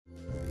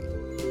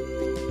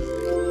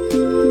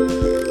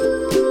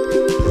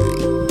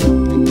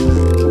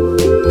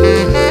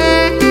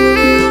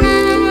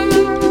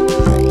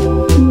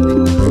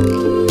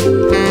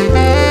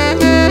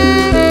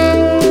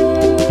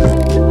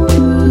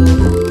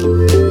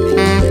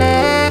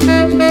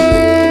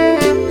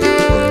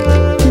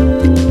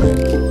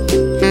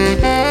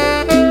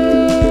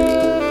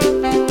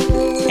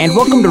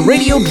Welcome to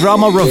Radio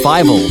Drama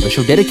Revival, the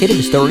show dedicated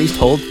to stories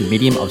told through the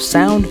medium of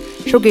sound,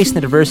 showcasing the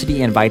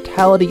diversity and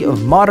vitality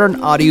of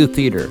modern audio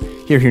theater.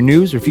 Here hear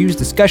news, reviews,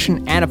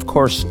 discussion, and of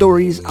course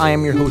stories. I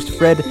am your host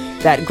Fred.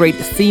 That great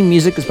theme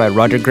music is by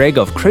Roger Gregg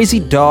of Crazy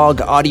Dog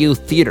Audio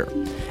Theater.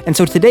 And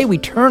so today we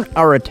turn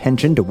our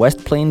attention to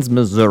West Plains,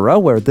 Missouri,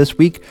 where this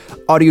week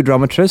audio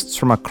dramatists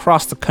from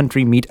across the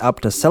country meet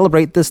up to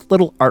celebrate this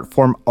little art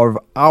form of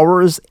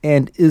ours,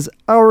 and is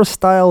our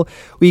style.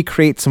 We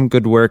create some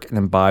good work and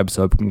imbibe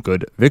some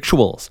good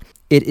victuals.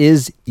 It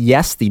is,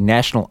 yes, the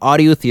National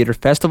Audio Theater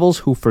Festivals,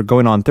 who for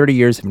going on 30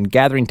 years have been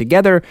gathering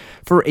together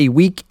for a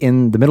week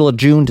in the middle of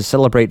June to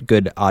celebrate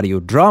good audio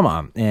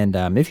drama. And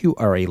if you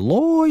are a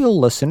loyal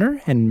listener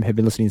and have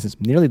been listening since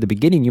nearly the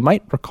beginning, you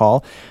might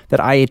recall that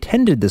I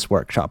attended this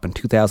workshop in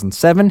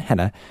 2007, had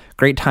a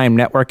great time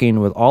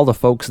networking with all the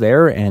folks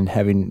there and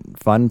having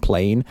fun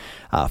playing.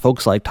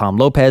 Folks like Tom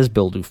Lopez,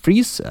 Bill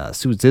Dufries,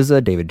 Sue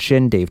Zizza, David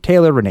Shin, Dave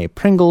Taylor, Renee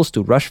Pringle,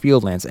 Stu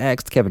Rushfield, Lance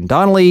X, Kevin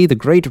Donnelly, the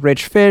great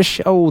Rich Fish.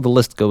 Oh, the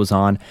list goes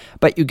on,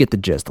 but you get the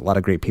gist. A lot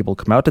of great people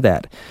come out to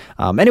that.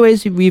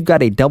 Anyways, we've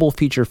got a double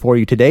feature for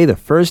you today. The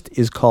first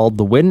is called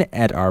The Wind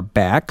at Our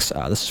Backs.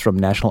 This is from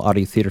National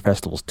Audio Theater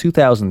Festivals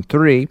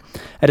 2003.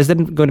 It is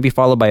then going to be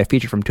followed by a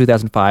feature from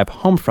 2005,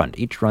 Homefront.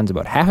 Each runs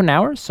about half an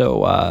hour, so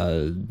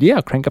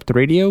crank up the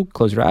radio,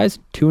 close your eyes,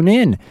 tune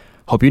in.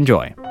 Hope you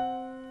enjoy.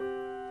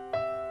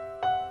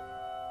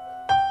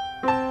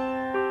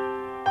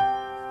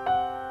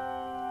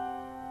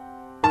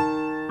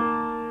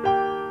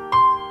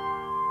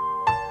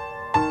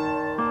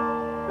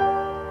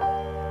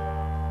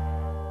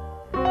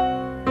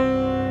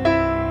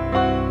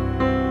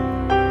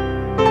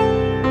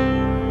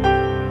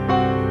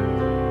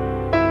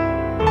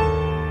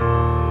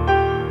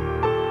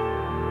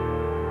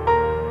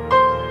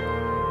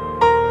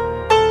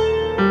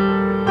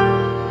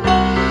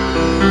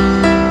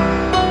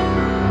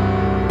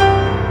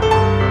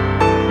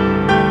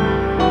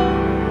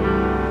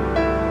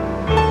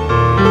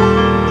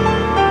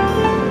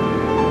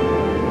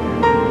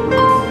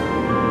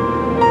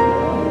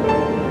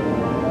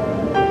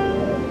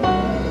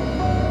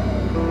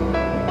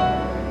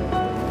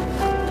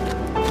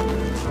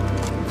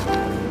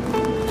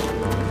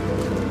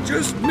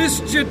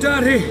 Missed you,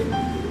 Dottie.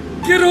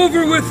 Get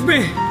over with me.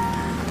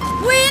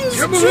 Wind's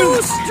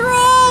too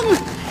strong.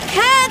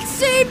 Can't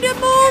seem to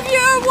move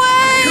your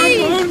way.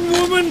 Come on,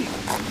 woman.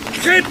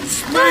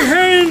 Catch my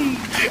hand.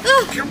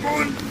 Come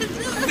on.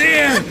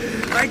 There.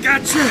 I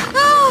got you.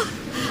 Oh,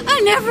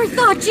 I never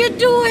thought you'd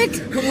do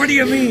it. What do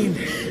you mean?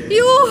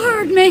 You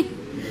heard me.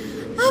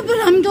 Oh, but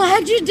I'm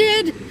glad you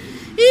did.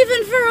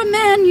 Even for a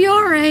man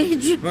your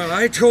age. Well,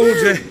 I told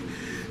you.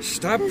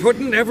 Stop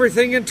putting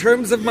everything in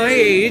terms of my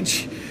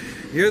age.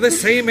 You're the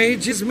same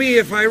age as me,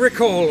 if I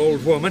recall,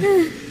 old woman.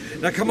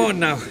 Now, come on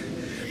now.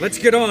 Let's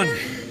get on.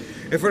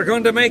 If we're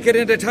going to make it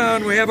into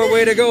town, we have a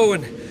way to go,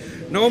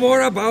 and no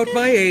more about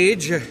my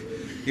age.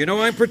 You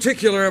know I'm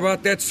particular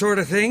about that sort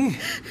of thing.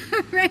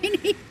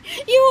 Rainey,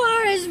 you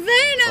are as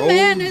vain a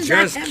man as I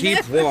have just keep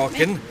ever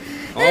walking. met.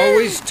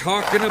 Always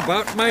talking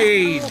about my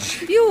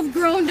age. You've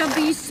grown to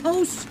be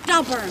so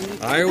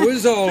stubborn. I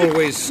was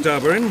always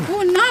stubborn.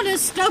 Well, not as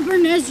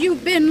stubborn as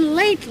you've been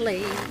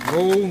lately.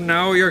 Oh,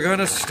 now you're going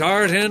to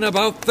start in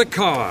about the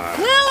car.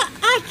 Well,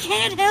 I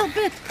can't help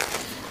it.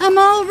 I'm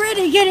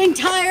already getting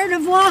tired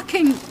of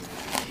walking.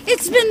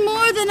 It's been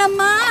more than a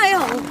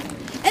mile.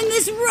 And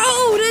this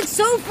road, it's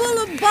so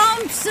full of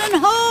bumps and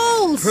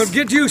holes. Well,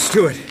 get used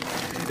to it.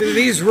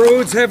 These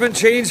roads haven't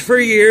changed for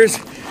years.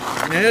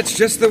 That's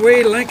just the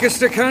way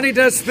Lancaster County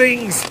does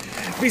things.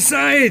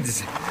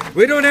 Besides,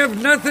 we don't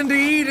have nothing to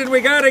eat, and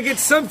we gotta get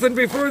something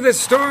before the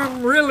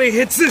storm really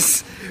hits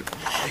us.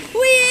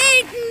 We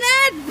ain't in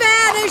that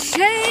bad a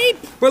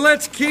shape. Well,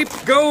 let's keep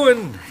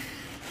going.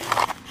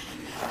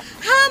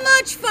 How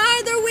much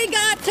farther we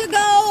got to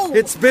go?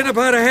 It's been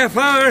about a half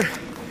hour.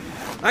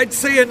 I'd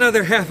say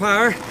another half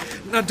hour.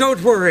 Now,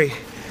 don't worry.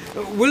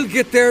 We'll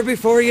get there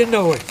before you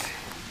know it.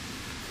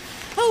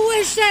 I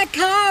wish that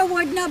car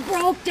wouldn't have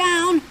broke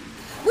down.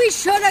 We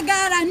should have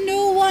got a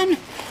new one.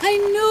 I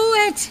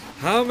knew it.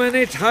 How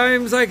many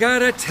times I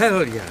gotta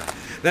tell you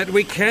that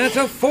we can't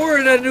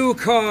afford a new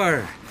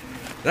car?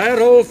 That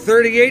old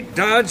 38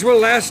 Dodge will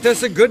last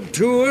us a good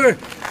 2 or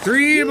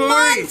 3 more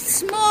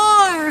months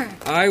more.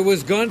 I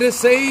was going to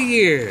say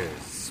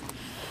years.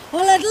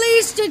 Well, at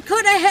least it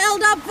could have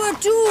held up for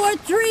 2 or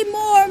 3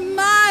 more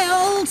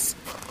miles.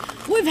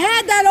 We've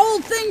had that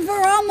old thing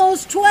for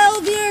almost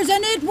 12 years,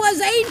 and it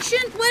was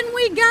ancient when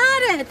we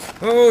got it.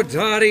 Oh,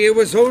 Dottie, it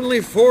was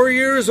only 4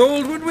 years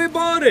old when we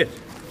bought it.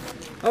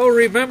 Oh,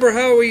 remember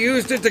how we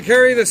used it to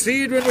carry the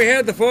seed when we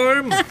had the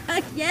farm?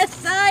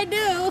 Yes, I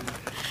do.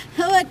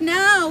 But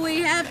now we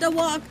have to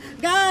walk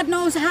God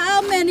knows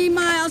how many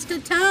miles to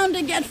town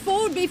to get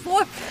food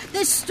before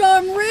this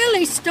storm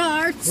really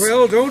starts.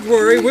 Well, don't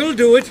worry, we'll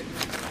do it.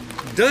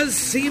 Does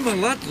seem a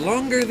lot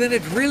longer than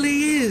it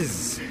really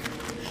is.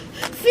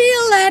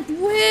 Feel that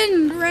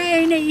wind,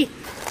 Rainey.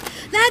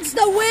 That's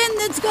the wind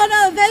that's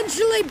gonna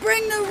eventually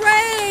bring the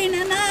rain,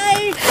 and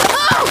I...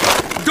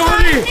 Oh!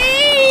 Dottie!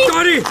 knee!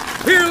 Dottie!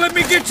 Here, let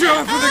me get you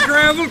off of the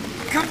gravel.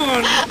 Come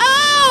on.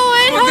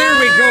 Oh, there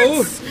we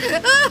go. hurts.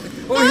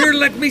 Oh, here,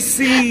 let me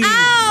see.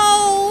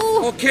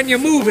 Ow! Oh, can you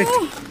move it?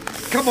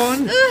 Come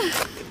on.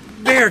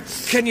 There,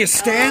 can you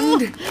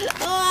stand?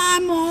 Oh,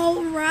 I'm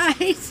all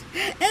right.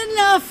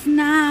 Enough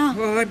now.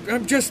 Well,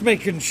 I'm just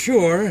making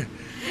sure.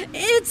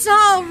 It's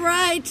all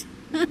right.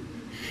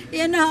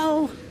 You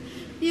know,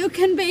 you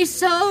can be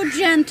so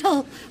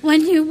gentle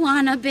when you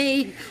want to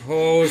be.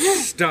 Oh,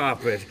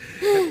 stop it.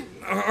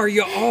 Are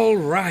you all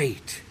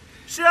right?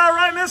 She all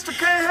right, Mr.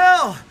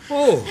 Cahill?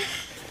 Oh,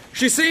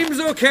 she seems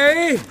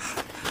okay.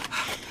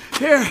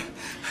 Here,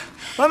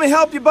 let me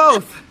help you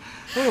both.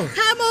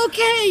 I'm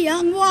okay,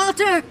 young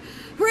Walter.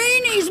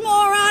 Rainy's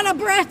more out of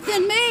breath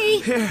than me.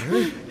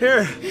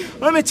 Here,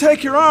 let me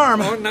take your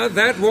arm. Oh, now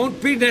that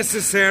won't be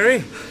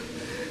necessary.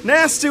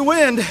 Nasty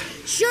wind.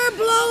 Sure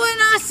blowing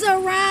us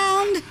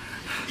around.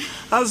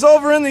 I was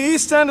over in the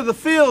east end of the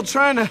field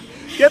trying to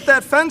get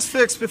that fence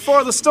fixed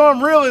before the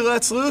storm really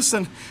lets loose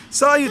and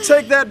saw you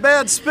take that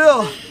bad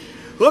spill.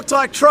 Looked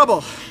like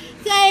trouble.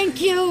 Thank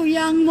you,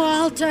 young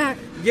Walter.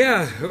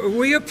 Yeah,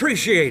 we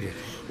appreciate it.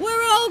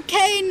 We're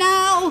okay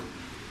now.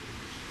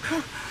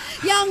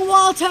 Young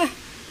Walter,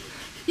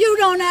 you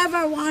don't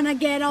ever want to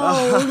get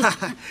old.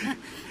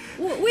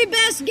 We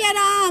best get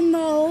on,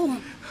 though.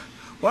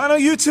 Why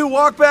don't you two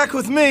walk back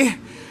with me?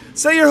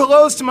 Say your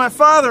hellos to my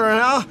father,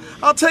 and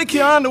I'll take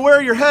you on to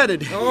where you're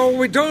headed. Oh,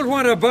 we don't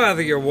want to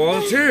bother you,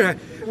 Walter.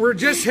 We're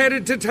just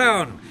headed to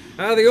town.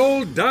 The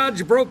old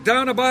Dodge broke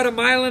down about 1.5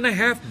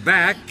 miles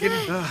back,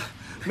 and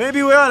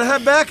Maybe we ought to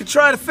head back and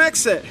try to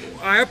fix it.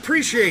 I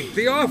appreciate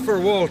the offer,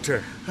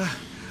 Walter.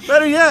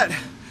 Better yet,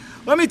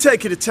 let me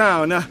take you to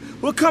town.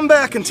 We'll come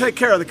back and take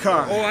care of the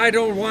car. Oh, I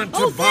don't want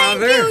to Oh,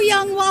 bother. thank you,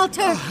 young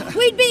Walter.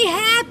 We'd be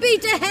happy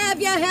to have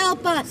you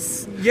help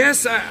us.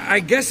 Yes, I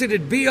guess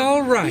it'd be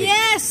all right.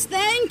 Yes,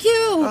 thank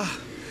you.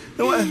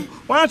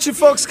 Why don't you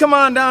folks come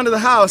on down to the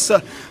house?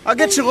 I'll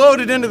get you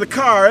loaded into the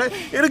car.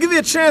 It'll give you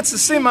a chance to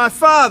see my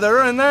father,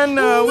 and then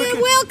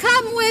We'll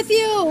come with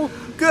you.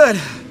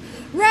 Good.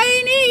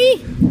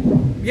 Rainy?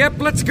 Yep,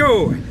 let's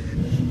go.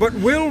 But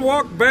we'll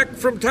walk back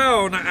from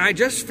town. I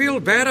just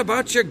feel bad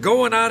about you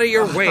going out of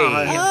your way.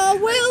 Oh,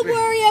 we'll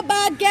worry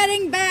about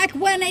getting back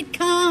when it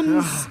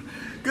comes.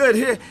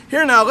 Good.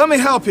 Here now, let me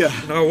help you.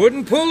 I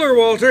wouldn't pull her,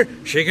 Walter.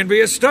 She can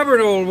be a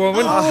stubborn old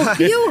woman. Oh,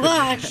 you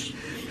hush.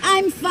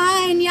 I'm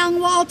fine,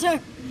 young Walter.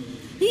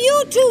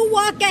 You two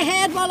walk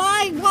ahead while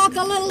I walk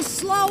a little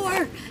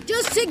slower,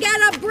 just to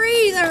get a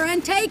breather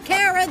and take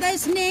care of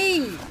this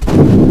knee.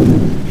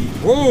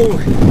 Whoa,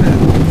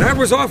 that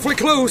was awfully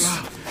close.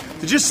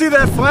 Did you see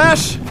that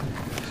flash?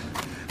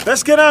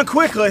 Let's get on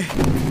quickly.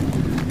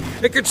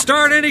 It could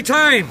start any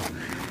time.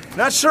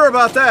 Not sure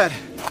about that.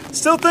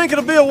 Still think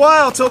it'll be a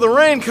while till the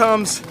rain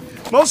comes.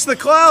 Most of the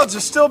clouds are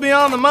still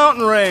beyond the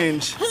mountain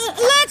range.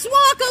 Let's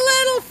walk a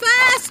little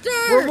faster.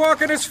 We're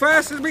walking as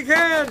fast as we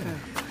can.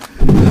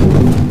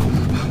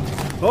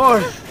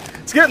 Lord,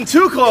 it's getting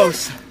too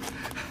close.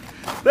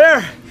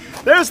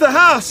 There's the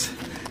house.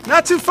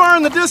 Not too far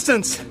in the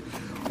distance.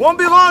 Won't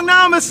be long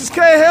now, Mrs.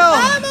 Cahill.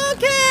 I'm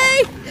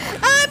okay.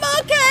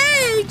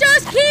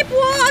 Just keep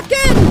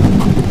walking.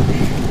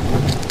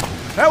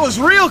 That was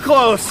real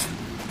close.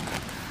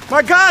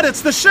 My God,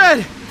 it's the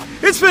shed.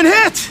 It's been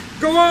hit.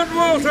 Go on,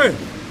 Walter.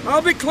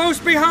 I'll be close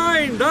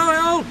behind.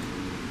 I'll help.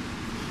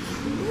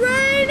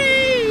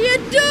 Rainy, you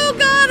do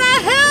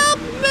gotta help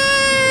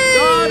me.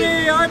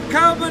 Dottie, I'm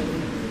coming.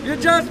 You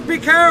just be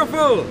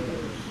careful.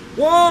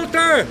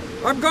 Walter,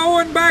 I'm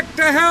going back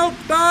to help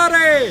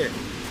Dottie.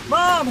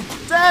 Mom,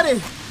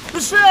 Daddy,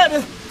 the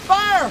shed.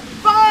 Fire!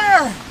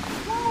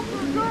 Walter,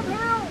 come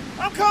help.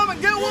 I'm coming.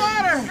 Get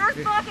water.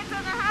 There's buckets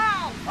in the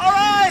house. All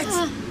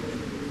right.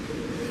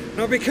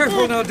 Now be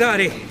careful now,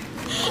 Dottie.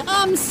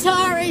 I'm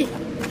sorry.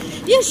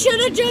 You should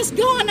have just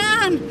gone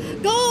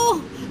on.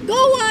 Go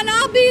on.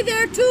 I'll be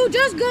there too.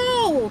 Just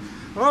go.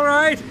 All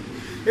right.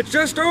 It's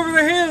just over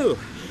the hill.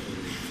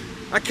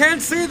 I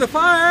can't see the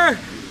fire.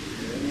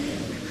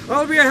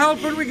 I'll be a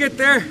help when we get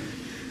there.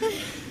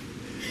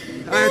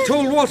 I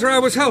told Walter I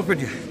was helping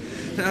you.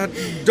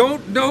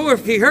 Don't know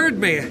if he heard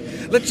me.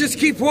 Let's just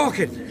keep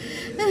walking.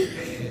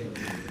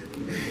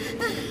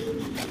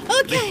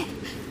 Okay.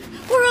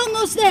 We're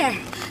almost there.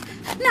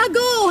 Now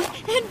go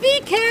and be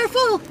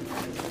careful.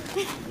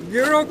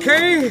 You're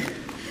okay?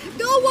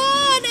 Go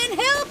on and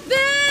help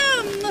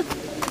them.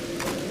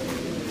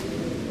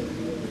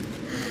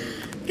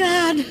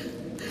 God,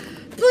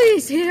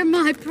 please hear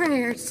my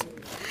prayers.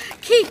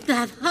 Keep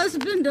that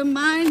husband of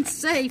mine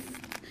safe.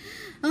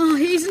 Oh,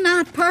 he's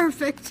not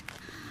perfect,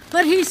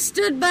 but he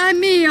stood by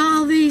me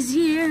all these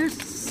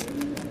years.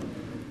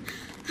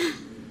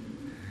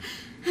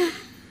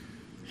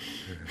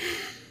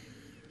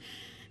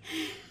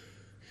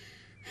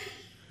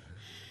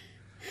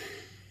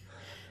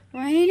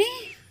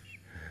 Rainy?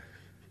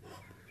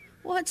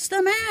 What's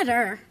the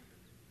matter?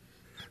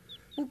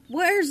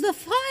 Where's the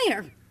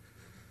fire?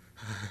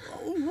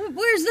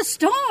 Where's the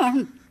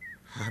storm?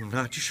 I'm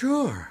not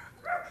sure.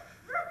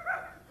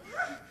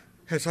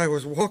 As I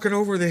was walking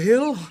over the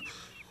hill,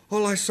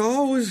 all I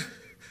saw was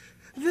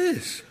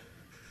this.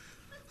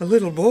 A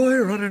little boy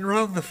running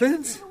around the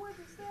fence.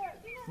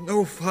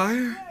 No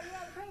fire.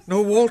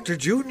 No Walter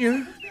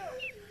Jr.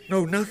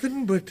 No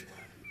nothing but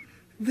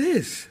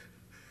this.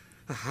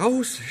 A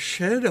house, a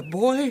shed, a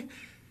boy,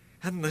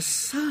 and the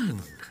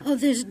sun. Oh,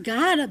 there's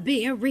gotta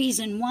be a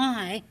reason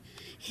why.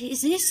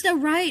 Is this the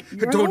right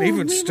road? Don't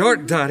even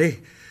start, Dottie.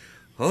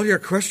 All your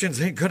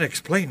questions ain't gonna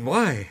explain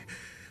why.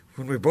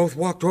 When we both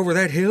walked over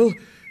that hill,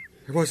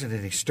 there wasn't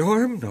any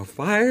storm, no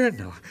fire,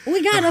 no...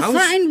 We gotta no house.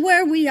 find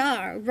where we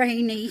are,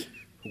 Rainey.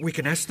 We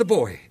can ask the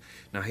boy.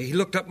 Now, he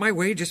looked up my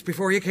way just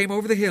before you came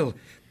over the hill.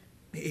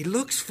 He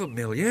looks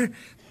familiar.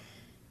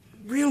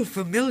 Real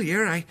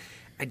familiar. I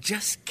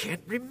just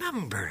can't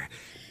remember.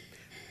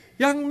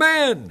 Young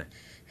man!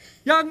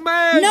 Young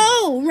man!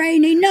 No,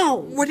 Rainey, no.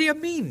 What do you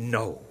mean,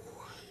 no?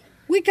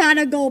 We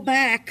gotta go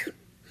back.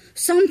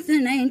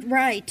 Something ain't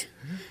right.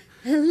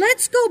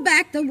 Let's go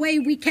back the way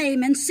we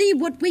came and see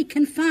what we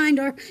can find,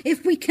 or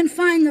if we can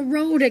find the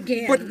road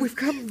again. But we've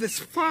come this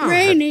far.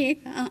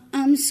 Rainey,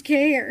 I'm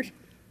scared.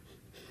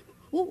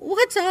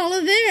 What's all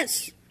of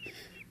this?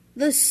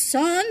 The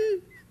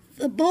sun?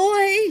 The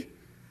boy?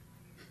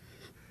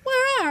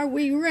 Where are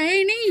we,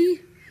 Rainey?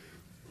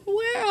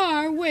 Where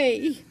are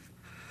we?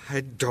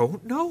 I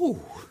don't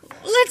know.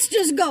 Let's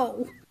just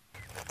go.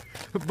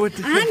 But...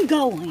 I'm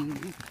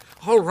going.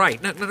 All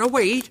right. Now,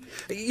 wait.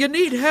 You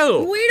need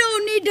help. We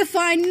don't need to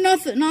find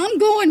nothing. I'm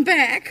going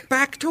back.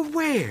 Back to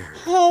where?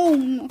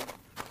 Home.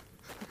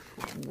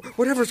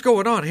 Whatever's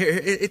going on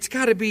here, it's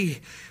got to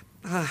be...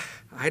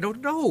 I don't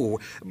know.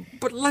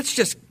 But let's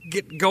just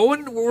get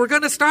going. We're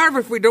going to starve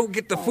if we don't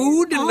get the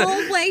food.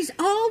 And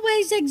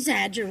always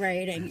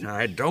exaggerating.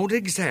 I don't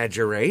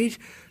exaggerate.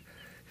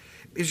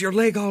 Is your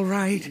leg all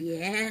right?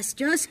 Yes,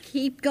 just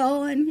keep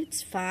going.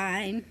 It's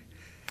fine.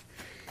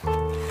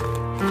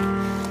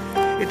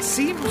 It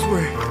seems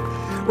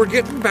we're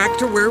getting back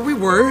to where we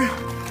were.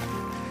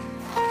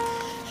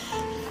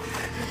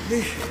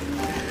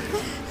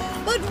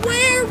 But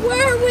where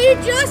were we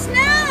just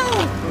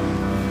now?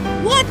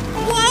 What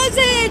was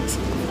it?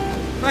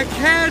 I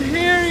can't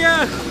hear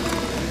you.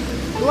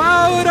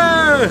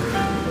 Louder.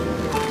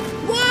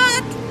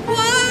 What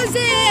was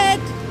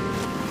it?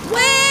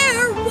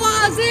 Where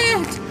was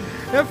it?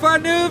 If I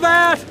knew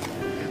that,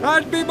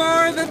 I'd be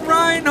more than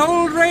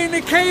Reinhold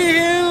Rainey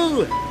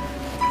Cahill.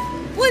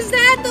 Was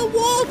that the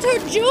Walter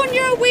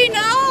Jr. we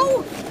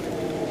know?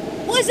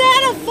 Was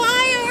that a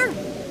fire?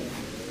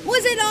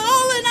 Was it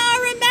all in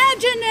our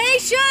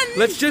imagination?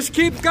 Let's just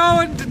keep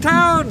going to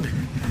town.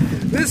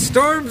 This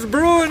storm's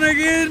brewing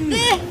again.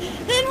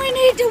 Then we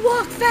need to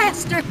walk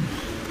faster.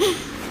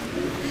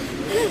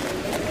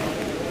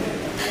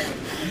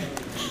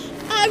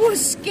 I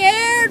was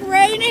scared,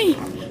 Rainey,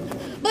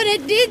 but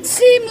it did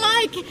seem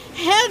like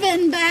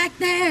heaven back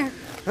there.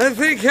 I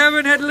think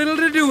heaven had little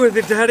to do with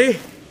it, Daddy.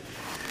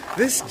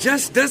 This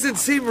just doesn't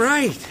seem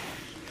right.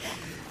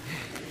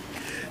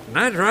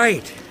 Not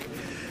right.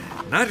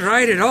 Not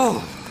right at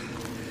all.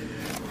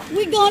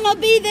 We gonna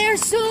be there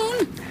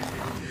soon?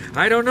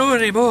 I don't know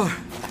anymore.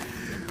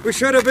 We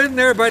should have been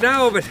there by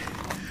now, but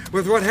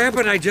with what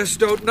happened, I just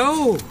don't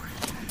know.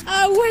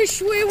 I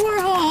wish we were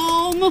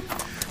home.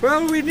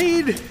 Well, we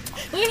need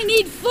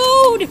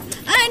food.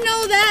 I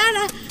know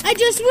that. I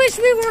just wish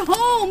we were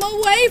home,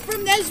 away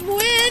from this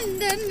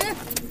wind and...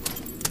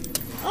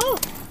 Oh.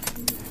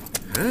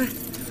 Huh?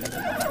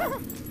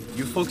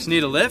 You folks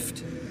need a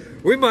lift?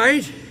 We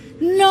might.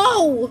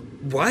 No.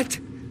 What?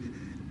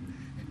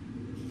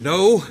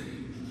 No?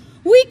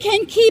 We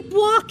can keep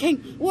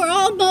walking. We're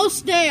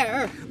almost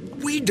there.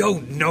 We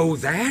don't know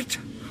that.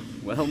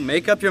 Well,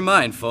 make up your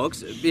mind,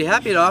 folks. Be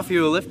happy to offer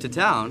you a lift to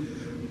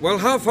town. Well,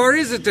 how far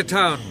is it to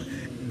town?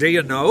 Do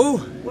you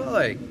know? Well,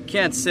 I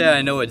can't say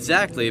I know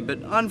exactly,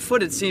 but on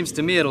foot it seems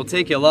to me it'll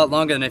take you a lot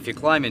longer than if you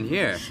climb in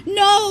here.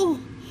 No.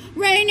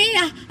 Rainey,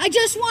 I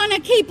just want to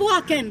keep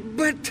walking.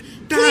 But,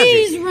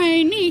 Daddy... Please,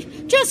 Rainey,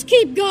 just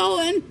keep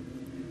going.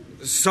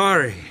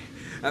 Sorry.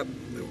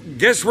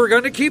 Guess we're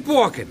going to keep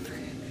walking.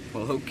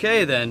 Well,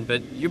 okay then,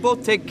 but you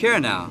both take care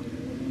now.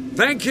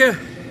 Thank you.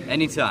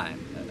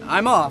 Anytime.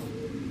 I'm off.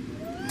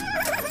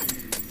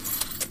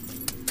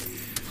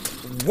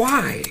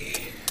 Why?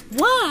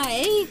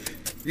 Why?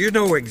 You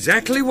know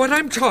exactly what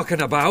I'm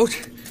talking about.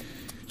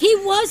 He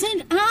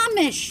wasn't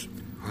Amish.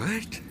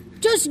 What?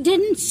 Just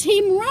didn't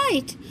seem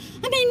right.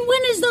 I mean,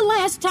 when is the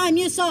last time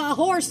you saw a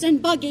horse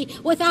and buggy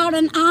without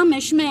an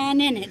Amish man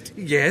in it?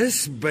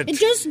 Yes, but... It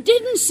just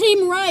didn't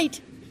seem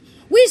right.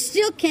 We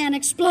still can't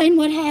explain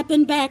what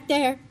happened back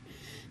there.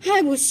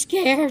 I was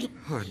scared.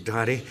 Oh,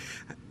 Dottie,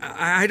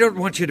 I don't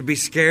want you to be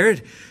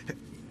scared.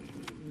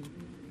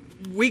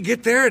 We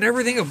get there and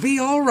everything will be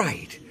all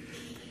right.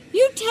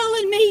 You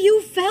telling me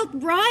you felt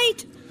right?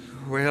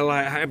 Well,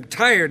 I'm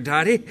tired,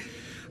 Dottie.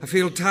 I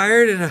feel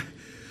tired and a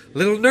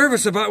little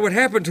nervous about what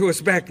happened to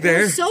us back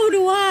there. Well, so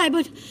do I,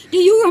 but do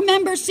you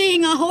remember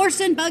seeing a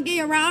horse and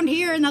buggy around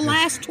here in the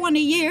last 20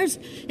 years,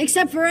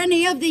 except for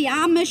any of the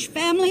Amish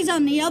families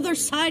on the other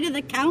side of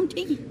the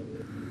county?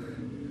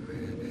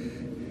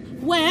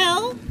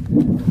 Well,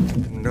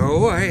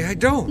 No, I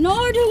don't.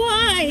 nor do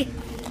I.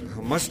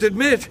 I must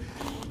admit,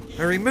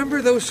 I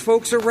remember those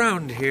folks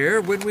around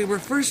here when we were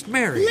first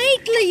married.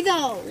 Lately,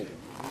 though.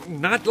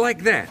 Not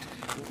like that.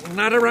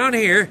 Not around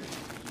here.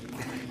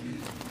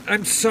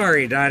 I'm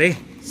sorry, Dottie.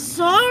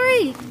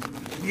 Sorry.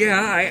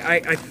 Yeah,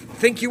 I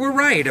think you were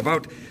right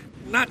about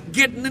not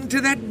getting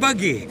into that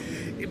buggy.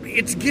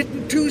 It's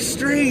getting too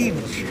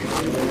strange.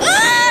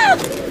 Ah!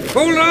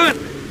 Hold on!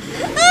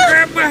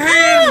 Grab my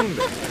hand!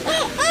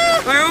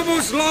 I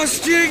almost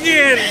lost you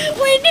again.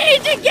 We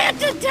need to get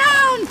to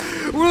town.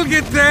 We'll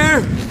get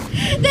there.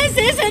 This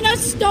isn't a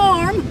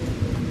storm.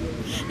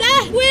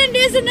 That wind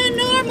isn't a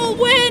normal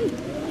wind.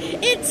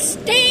 It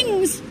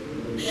stings.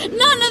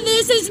 None of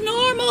this is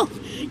normal.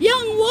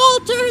 Young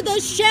Walter, the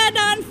shed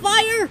on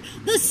fire,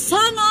 the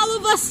sun all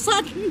of a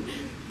sudden,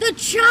 the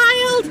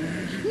child.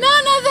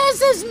 None of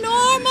this is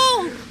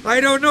normal.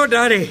 I don't know,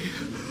 Dottie.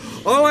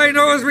 All I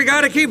know is we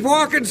gotta keep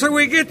walking so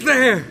we get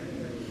there.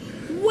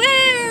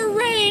 Where,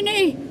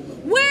 Rainey?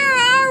 Where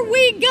are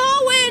we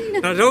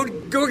going? Now,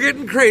 don't go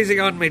getting crazy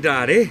on me,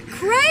 Dottie.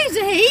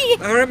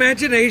 Crazy? Our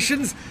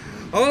imaginations,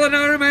 all in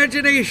our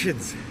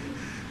imaginations.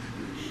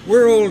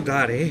 We're old,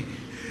 Dottie.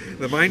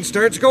 The mind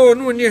starts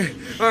going when you're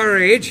our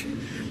age.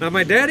 Now,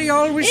 my daddy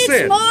always It's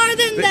said... more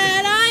than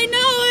that. I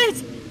know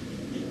it.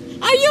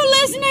 Are you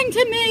listening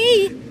to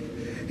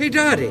me? Hey,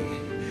 Dottie.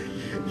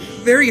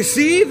 There you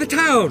see, the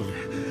town.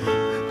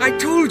 I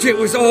told you it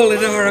was all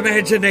in our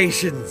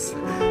imaginations.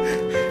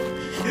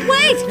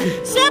 Wait!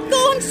 Stop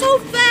going so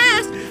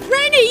fast!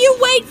 Rainey, you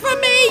wait for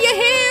me, you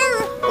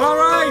hear? All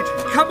right,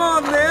 come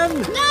on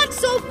then. Not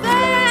so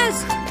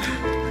fast!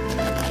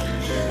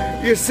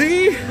 You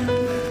see?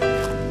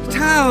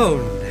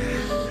 Town.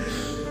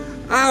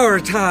 Our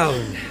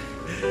town.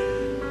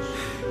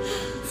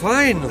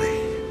 Finally.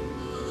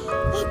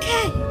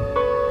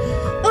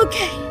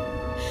 Okay.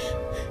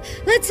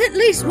 Let's at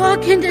least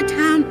walk into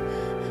town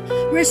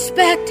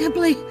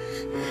respectably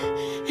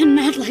and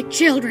not like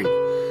children.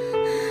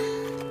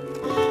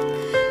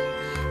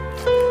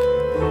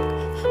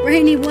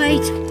 Rainey,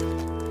 wait.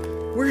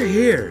 We're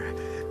here.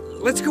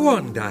 Let's go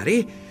on,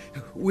 Dottie.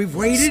 We've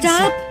waited...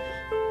 Stop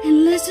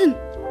and listen.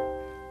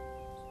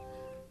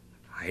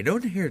 I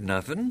don't hear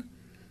nothing.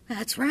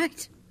 That's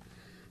right.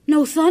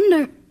 No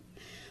thunder.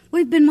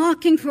 We've been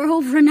walking for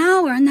over an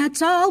hour, and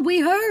that's all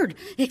we heard,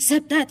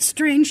 except that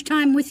strange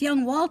time with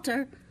young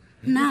Walter.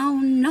 Now,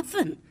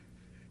 nothing.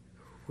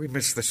 We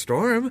missed the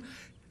storm.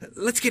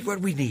 Let's get what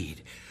we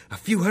need. A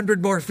few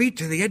hundred more feet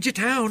to the edge of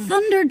town.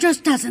 Thunder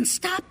just doesn't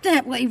stop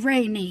that way,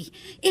 Rainey.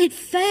 It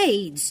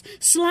fades,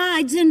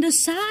 slides into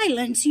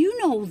silence. You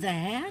know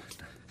that.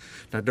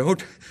 Now,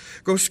 don't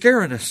go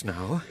scaring us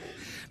now.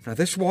 Now,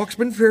 this walk's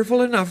been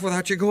fearful enough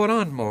without you going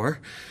on more.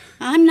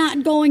 I'm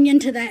not going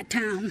into that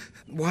town.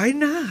 Why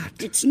not?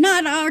 It's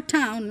not our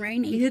town,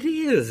 Rainey. It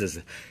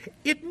is.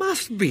 It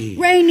must be.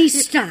 Rainey,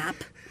 stop.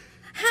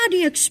 How do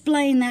you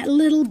explain that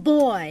little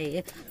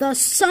boy, the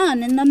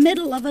sun in the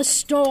middle of a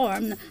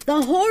storm,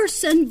 the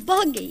horse and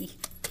buggy?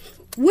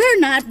 We're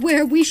not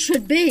where we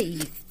should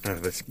be. Now,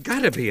 there's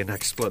gotta be an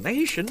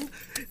explanation.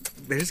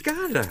 There's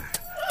gotta.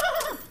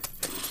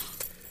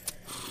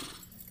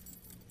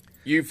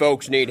 You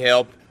folks need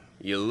help?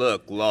 You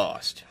look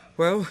lost.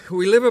 Well,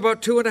 we live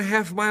about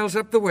 2.5 miles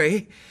up the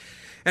way,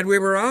 and we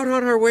were out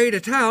on our way to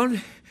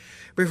town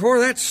before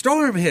that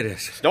storm hit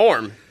us.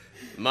 Storm?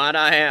 Might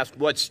I ask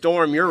what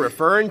storm you're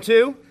referring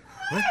to?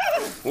 What?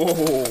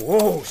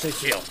 Whoa, sit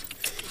still.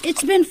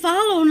 It's been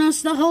following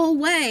us the whole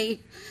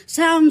way.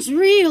 Sounds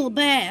real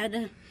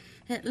bad.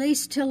 At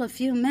least till a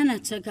few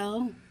minutes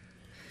ago.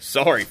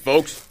 Sorry,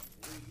 folks.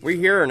 We're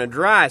here in a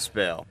dry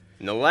spell,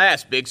 and the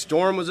last big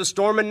storm was a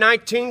storm in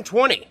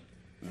 1920.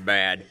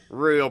 Bad.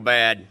 Real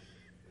bad.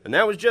 And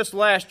that was just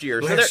last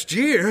year. Last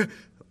year?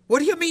 What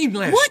do you mean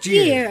last What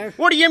year?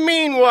 What do you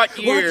mean, what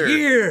year? What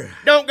year?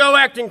 Don't go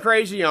acting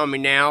crazy on me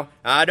now.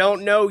 I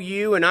don't know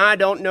you, and I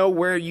don't know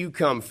where you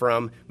come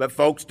from, but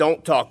folks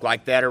don't talk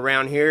like that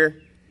around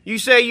here. You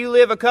say you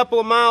live a couple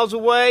of miles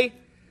away?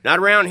 Not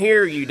around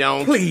here, you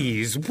don't.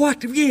 Please,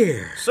 what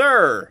year?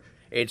 Sir,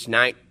 it's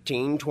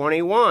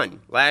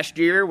 1921. Last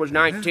year was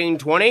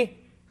 1920.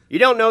 You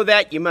don't know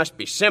that? You must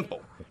be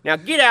simple. Now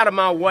get out of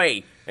my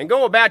way and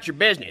go about your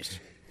business.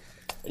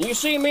 And you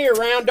see me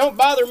around, don't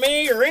bother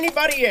me or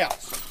anybody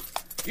else.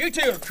 You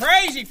two are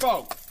crazy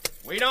folk.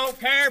 We don't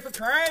care for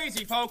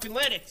crazy folk in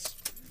Lidditz.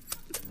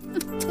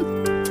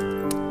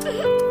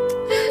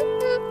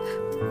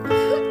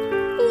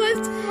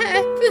 What's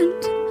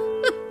happened?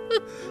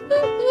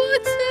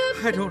 What's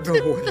happened? I don't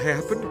know what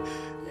happened,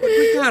 but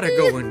we gotta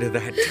go into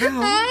that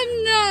town.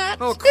 I'm not.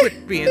 Oh,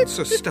 quit being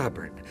so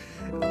stubborn.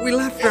 We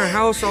left our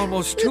house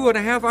almost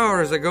 2.5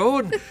 hours ago,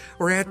 and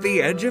we're at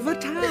the edge of a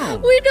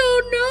town. We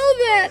don't know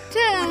that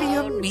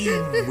town. What do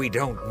you mean we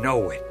don't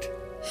know it?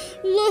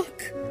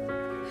 Look.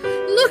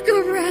 Look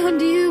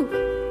around you.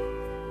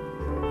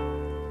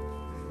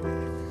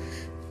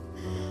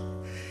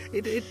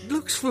 It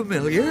looks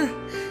familiar.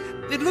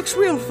 It looks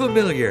real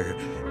familiar.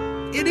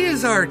 It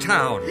is our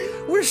town.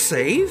 We're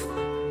safe.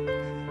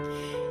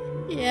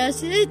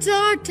 Yes, it's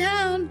our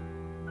town,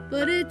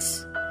 but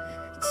it's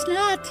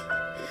not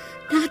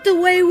the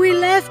way we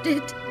left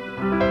it.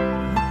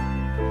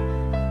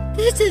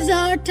 This is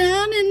our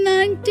town in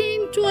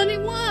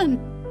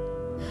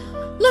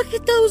 1921. Look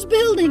at those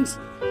buildings.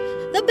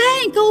 The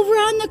bank over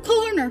on the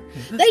corner.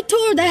 They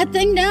tore that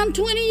thing down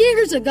 20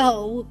 years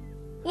ago.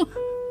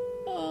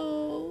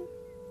 Oh,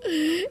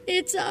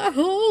 it's our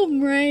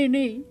home,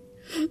 Rainey.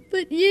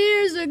 But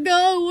years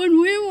ago,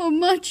 when we were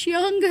much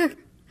younger,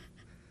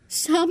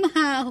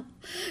 somehow,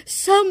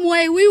 some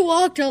way, we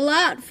walked a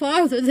lot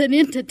farther than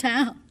into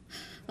town.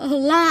 A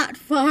lot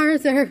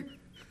farther.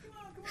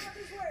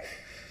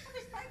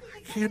 I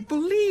can't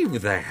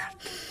believe that.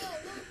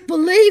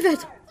 Believe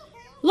it.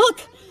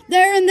 Look,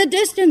 there in the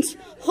distance,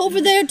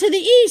 over there to the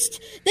east,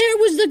 there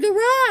was the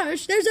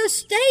garage. There's a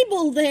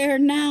stable there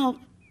now.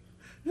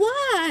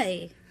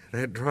 Why?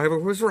 That driver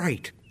was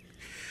right.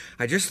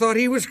 I just thought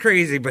he was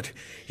crazy, but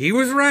he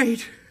was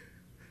right.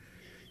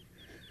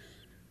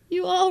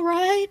 You all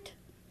right?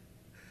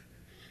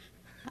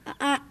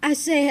 I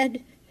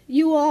said,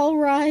 you all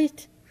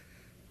right?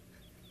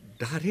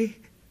 Dottie?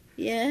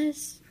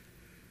 Yes?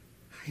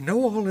 I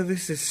know all of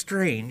this is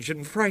strange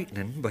and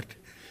frightening, but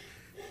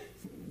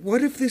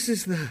what if this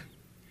is the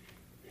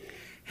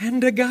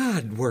hand of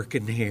God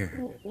working here?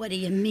 What do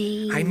you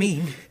mean? I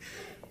mean,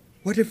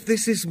 what if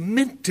this is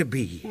meant to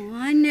be? Oh,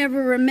 I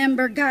never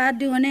remember God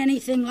doing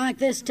anything like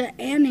this to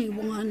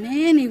anyone,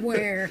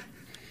 anywhere.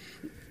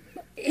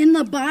 In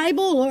the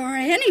Bible or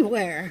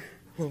anywhere.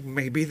 Well,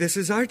 maybe this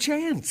is our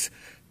chance.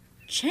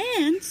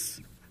 Chance?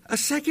 A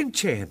second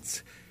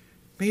chance.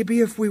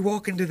 Maybe if we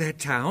walk into that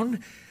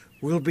town,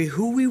 we'll be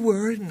who we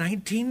were in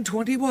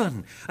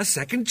 1921. A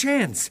second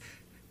chance.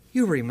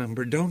 You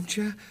remember, don't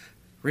you?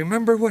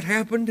 Remember what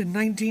happened in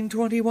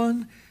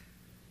 1921?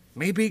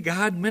 Maybe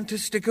God meant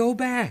us to go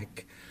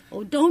back.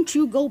 Oh, don't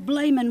you go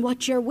blaming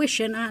what you're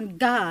wishing on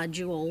God,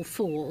 you old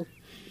fool.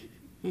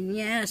 And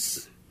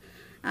yes,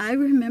 I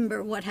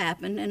remember what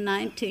happened in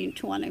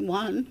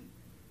 1921.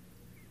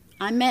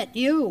 I met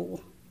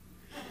you.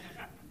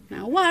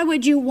 Now, why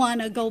would you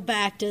want to go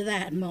back to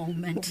that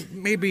moment?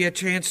 Maybe a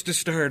chance to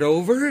start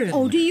over and...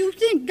 Oh, do you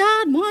think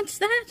God wants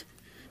that?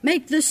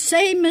 Make the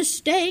same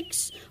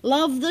mistakes,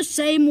 love the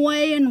same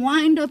way, and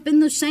wind up in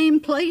the same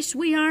place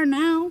we are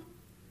now?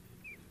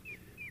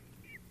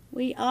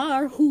 We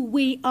are who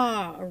we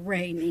are,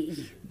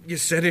 Rainey. You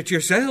said it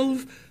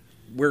yourself.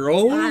 We're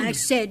old. I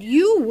said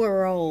you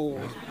were old.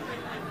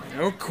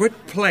 Oh,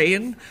 quit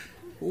playing.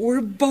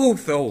 We're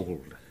both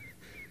old.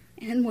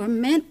 And we're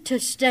meant to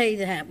stay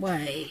that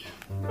way.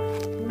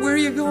 Where are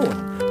you going?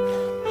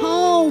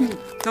 Home.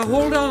 Now,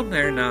 hold on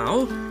there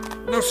now.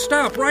 Now,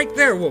 stop right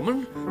there,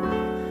 woman.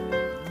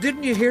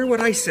 Didn't you hear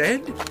what I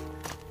said?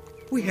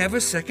 We have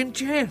a second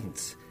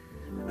chance.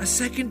 A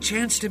second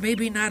chance to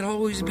maybe not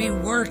always be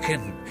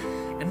working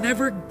and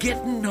never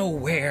getting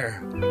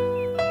nowhere.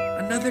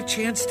 Another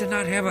chance to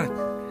not have a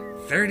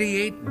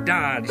 38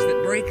 Dodge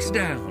that breaks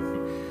down.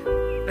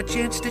 A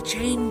chance to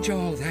change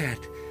all that.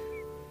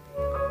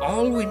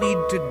 All we need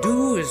to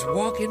do is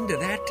walk into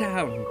that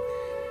town,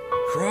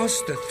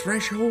 cross the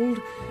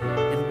threshold,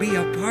 and be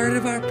a part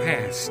of our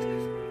past.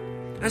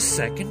 A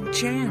second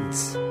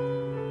chance.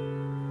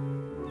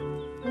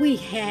 We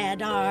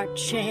had our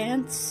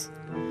chance.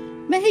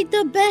 Made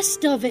the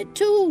best of it,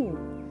 too.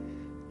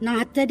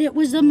 Not that it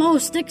was the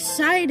most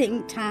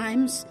exciting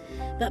times,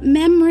 but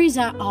memories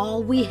are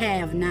all we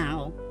have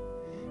now.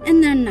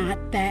 And they're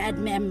not bad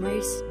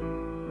memories.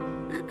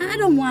 I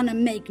don't want to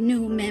make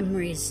new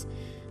memories.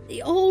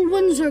 The old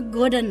ones are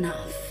good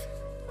enough.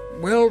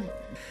 Well,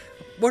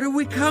 what did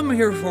we come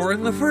here for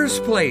in the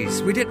first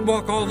place? We didn't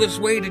walk all this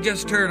way to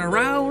just turn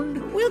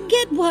around. We'll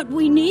get what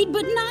we need,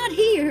 but not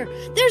here.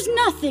 There's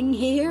nothing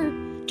here.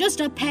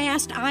 Just a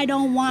past I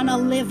don't want to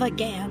live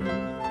again.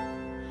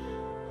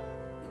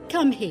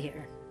 Come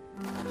here.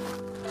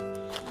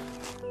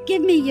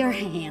 Give me your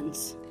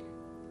hands.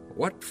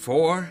 What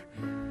for?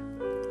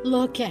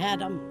 Look at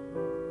them.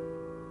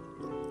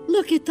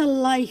 Look at the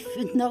life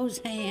in those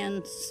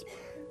hands.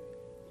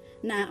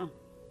 Now,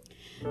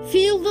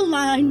 feel the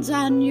lines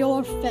on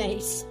your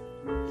face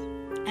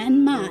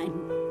and mine,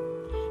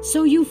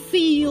 so you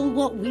feel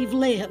what we've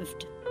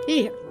lived.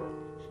 Here,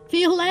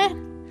 feel that?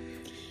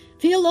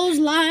 Feel those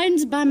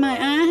lines by my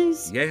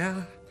eyes?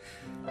 Yeah,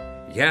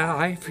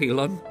 I feel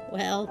them.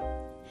 Well,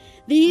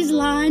 these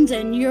lines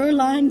and your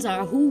lines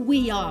are who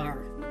we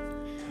are.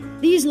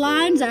 These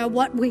lines are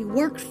what we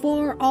worked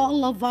for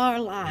all of our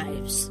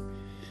lives.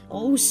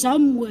 Oh,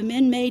 some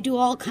women may do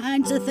all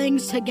kinds of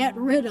things to get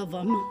rid of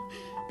them,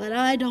 but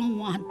I don't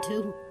want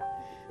to.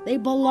 They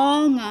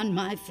belong on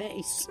my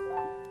face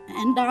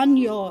and on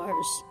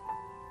yours.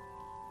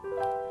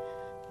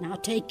 Now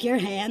take your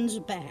hands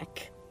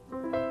back.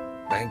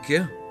 Thank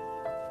you.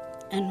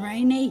 And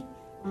Rainey,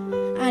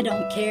 I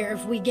don't care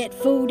if we get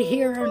food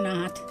here or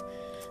not.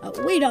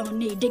 We don't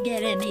need to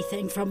get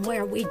anything from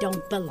where we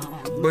don't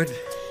belong. But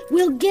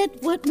we'll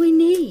get what we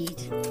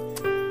need.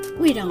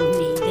 We don't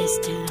need this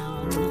town.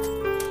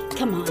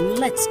 Come on,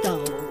 let's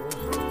go.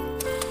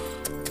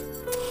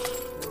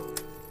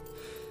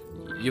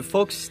 Your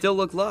folks still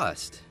look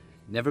lost.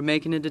 Never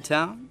making it to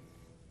town?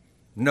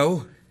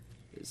 No?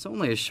 It's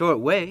only a short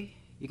way.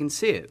 You can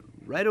see it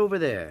right over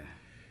there.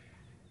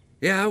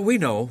 Yeah, we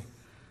know.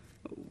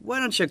 Why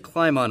don't you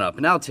climb on up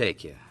and I'll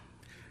take you?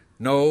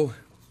 No.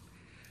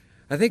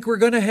 I think we're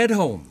gonna head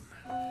home.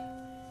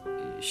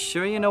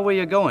 Sure you know where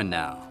you're going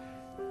now?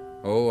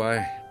 Oh,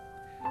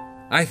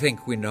 I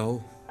think we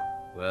know.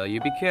 Well,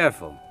 you be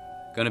careful.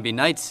 Gonna be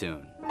night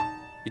soon.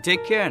 You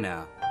take care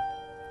now.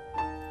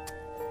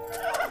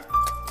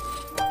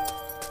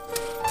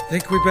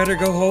 Think we better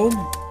go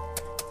home?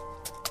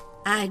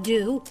 I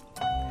do.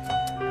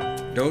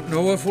 Don't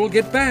know if we'll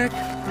get back.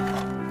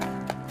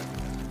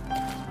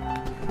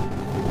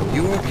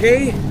 You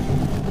okay?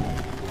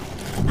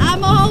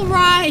 I'm all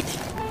right.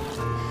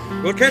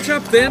 We'll catch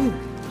up then.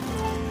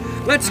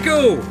 Let's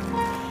go.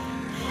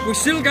 We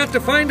still got to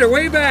find our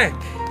way back.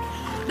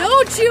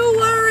 Don't you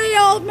worry,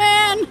 old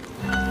man.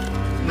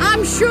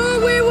 I'm sure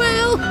we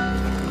will.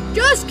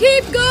 Just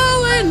keep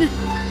going.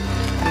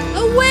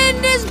 The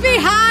wind is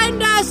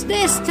behind us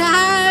this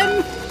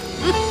time.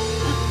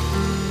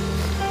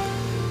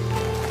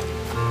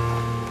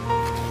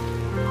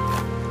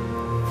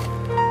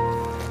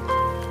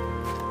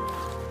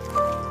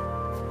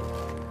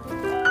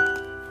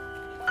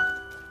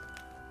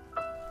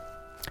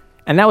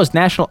 And that was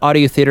National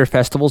Audio Theater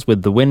Festivals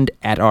with The Wind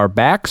at Our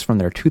Backs from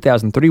their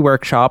 2003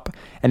 workshop,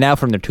 and now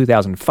from their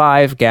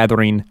 2005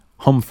 gathering,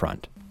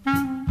 Homefront.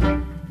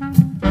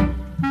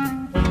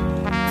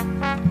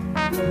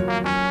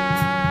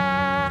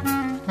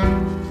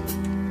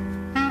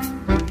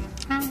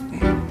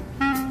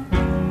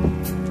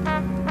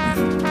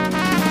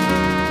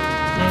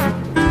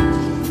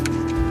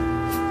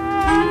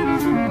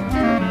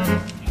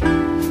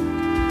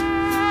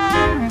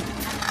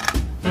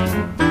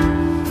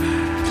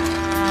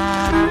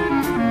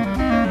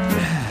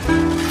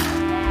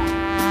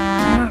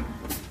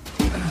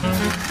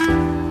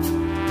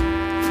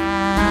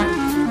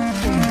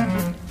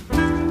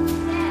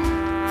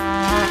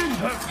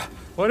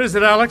 What is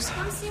it, Alex?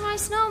 Come see my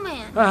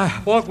snowman.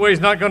 Walkway's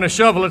not going to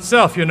shovel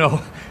itself, you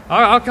know.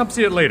 I'll come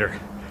see it later.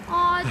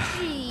 Aw,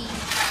 gee.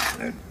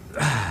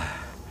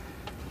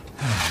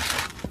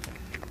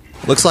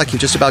 Looks like you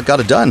just about got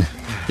it done.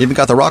 You even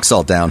got the rock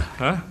salt down.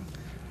 Huh?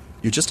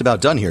 You're just about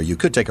done here. You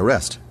could take a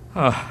rest.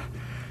 Yeah,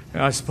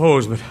 I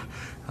suppose, but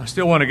I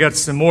still want to get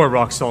some more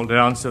rock salt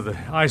down so the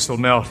ice will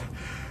melt.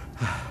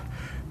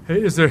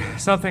 Is there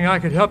something I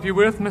could help you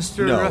with,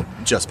 Mr. No,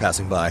 just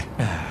passing by.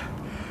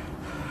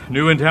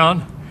 New in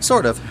town?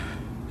 Sort of.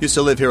 Used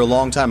to live here a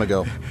long time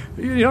ago.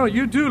 You know,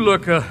 you do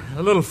look a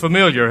little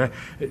familiar.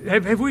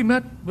 Have we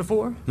met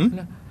before?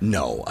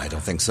 No, I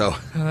don't think so.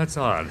 That's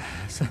odd.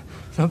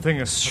 Something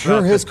is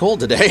Sure is cold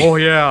today. Oh,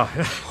 yeah.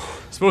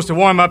 Supposed to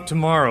warm up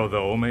tomorrow,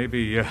 though.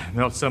 Maybe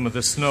melt some of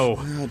the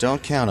snow.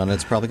 Don't count on it.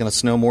 It's probably going to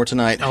snow more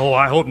tonight. Oh,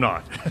 I hope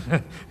not.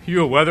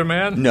 You a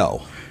weatherman?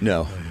 No.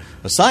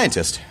 A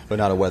scientist, but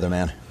not a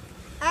weatherman.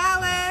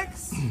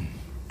 Alex!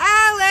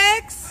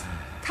 Alex!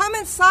 Come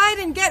inside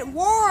and get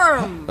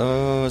warm.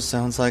 Oh,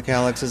 sounds like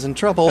Alex is in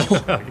trouble.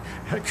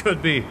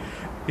 Could be.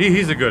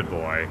 He's a good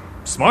boy.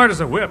 Smart as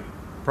a whip.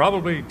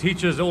 Probably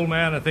teaches old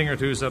man a thing or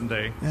two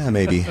someday. Yeah,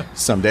 maybe.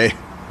 Someday.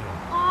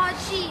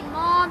 Aw, gee,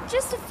 Mom.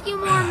 Just a few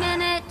more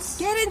minutes.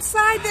 Get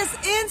inside this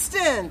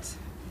instant.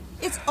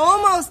 It's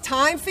almost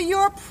time for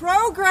your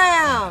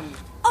program.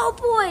 Oh,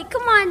 boy.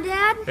 Come on,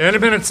 Dad. In a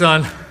minute,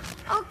 son.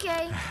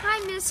 Okay.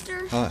 Hi,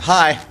 mister.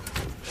 Hi.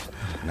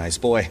 Nice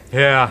boy.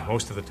 Yeah,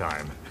 most of the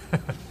time.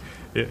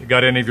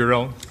 Got any of your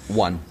own?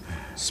 One.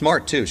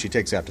 Smart, too. She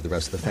takes after the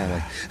rest of the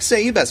family.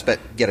 Say, you best bet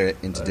get her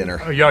into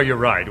dinner. Yeah, you're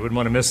right. Wouldn't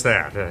want to miss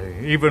that.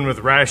 Even with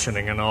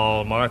rationing and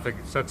all, Martha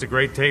sets a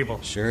great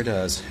table. Sure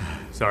does.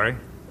 Sorry?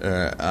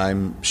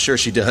 I'm sure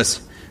she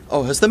does.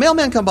 Oh, has the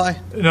mailman come by?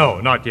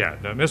 No, not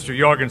yet. Mr.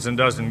 Jorgensen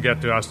doesn't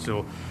get to us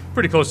till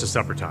pretty close to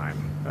supper time.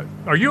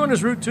 Are you on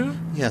his route, too?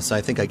 Yes,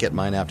 I think I get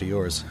mine after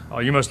yours. Oh,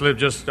 you must live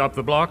just up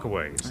the block a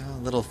ways.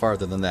 A little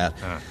farther than that.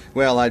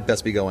 Well, I'd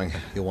best be going.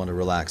 You'll want to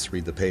relax,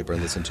 read the paper,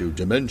 and listen to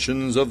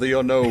Dimensions of the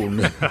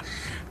Unknown.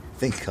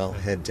 Think I'll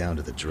head down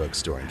to the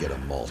drugstore and get a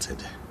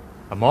malted.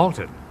 A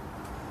malted?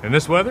 In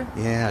this weather?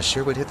 Yeah,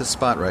 sure would hit the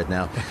spot right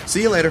now.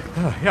 See you later.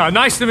 Yeah,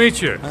 nice to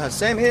meet you.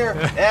 Same here,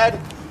 Ed.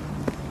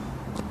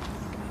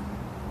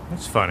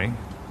 That's funny.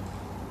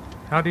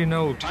 How do you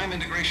know? Time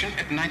integration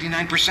at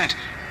 99%.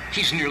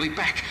 He's nearly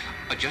back.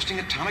 Adjusting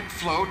atomic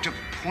flow to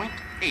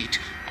 0.8.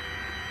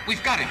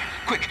 We've got him.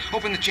 Quick,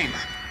 open the chamber.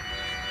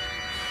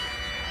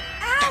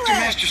 Alex, Dr.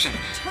 Masterson,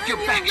 you're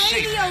your back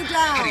safe. radio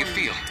down. How do you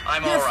feel?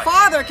 I'm Your all right.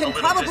 father can A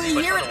little probably dizzy,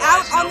 but hear it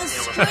otherwise out on no the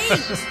ill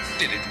street.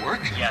 Did it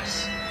work?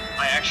 Yes.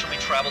 I actually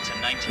traveled to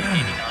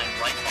 1989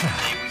 right on the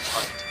day we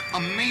parted.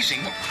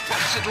 Amazing. What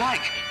was it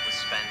like? It was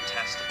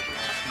fantastic.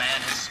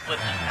 Man has split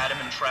the atom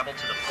and traveled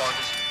to the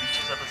farthest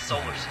reaches of the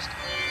solar system.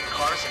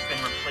 Cars have been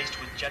replaced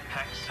with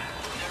jetpacks.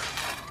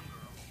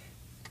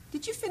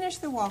 Did you finish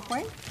the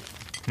walkway?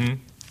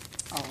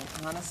 Oh,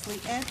 honestly,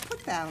 Ed,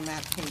 put down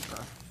that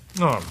paper.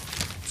 Oh,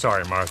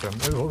 sorry, Martha.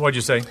 What'd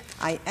you say?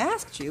 I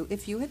asked you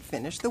if you had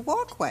finished the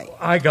walkway.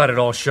 I got it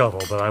all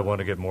shoveled, but I want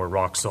to get more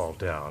rock salt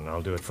down.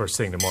 I'll do it first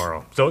thing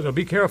tomorrow. So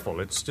be careful.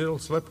 It's still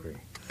slippery.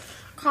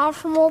 Have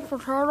some more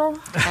potato?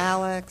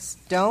 Alex,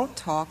 don't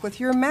talk with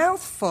your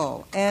mouth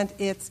full. And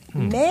it's,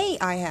 may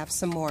I have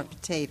some more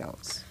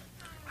potatoes?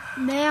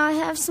 May I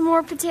have some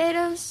more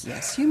potatoes?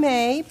 Yes, you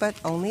may, but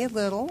only a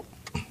little.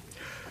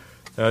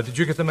 Did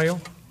you get the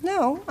mail?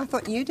 No, I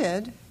thought you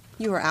did.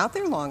 You were out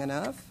there long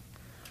enough.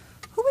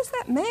 Who was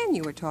that man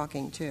you were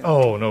talking to?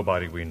 Oh,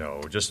 nobody we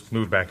know. Just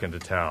moved back into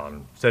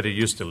town. Said he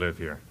used to live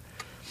here.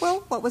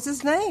 Well, what was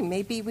his name?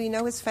 Maybe we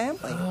know his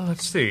family.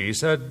 Let's see. He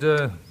said,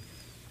 I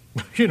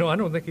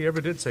don't think he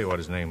ever did say what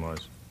his name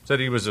was. Said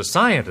he was a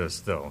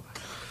scientist, though.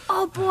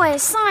 Oh, boy, a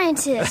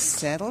scientist.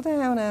 Settle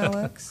down,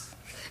 Alex.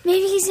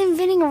 Maybe he's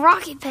inventing a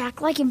rocket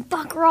pack like in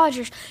Buck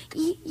Rogers.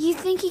 You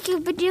think he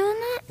could be doing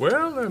that?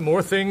 Well, there are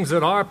more things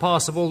that are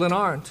possible than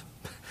aren't.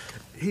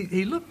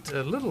 He looked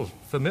a little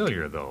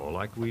familiar, though,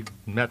 like we'd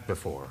met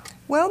before.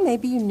 Well,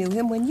 maybe you knew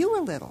him when you were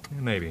little.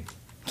 Maybe.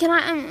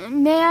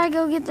 May I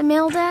go get the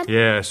mail, Dad?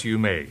 Yes, you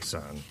may,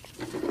 son.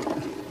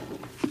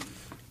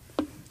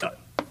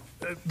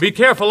 Be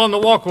careful on the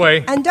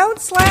walkway. And don't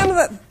slam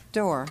the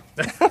door.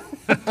 That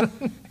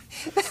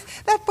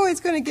boy's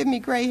going to give me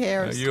gray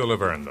hairs. You'll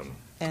have earned them.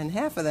 And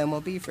half of them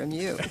will be from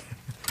you.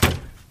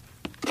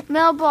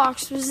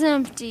 Mailbox was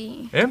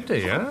empty.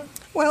 Empty, huh?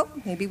 Well,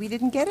 maybe we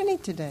didn't get any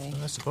today.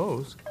 I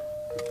suppose.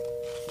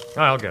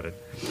 I'll get it.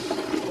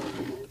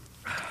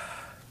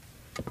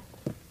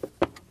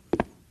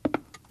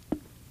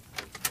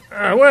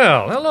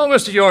 Well, hello,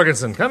 Mr.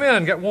 Jorgensen. Come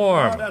in, get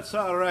warm. Oh, that's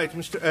all right,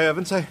 Mr.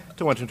 Evans. I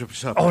don't want to interrupt your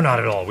supper. Oh, not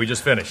at all. We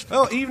just finished.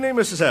 Oh, evening,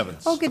 Mrs.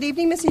 Evans. Oh, good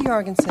evening, Mr.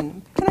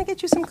 Jorgensen. Can I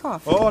get you some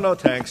coffee? Oh, no,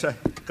 thanks. I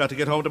got to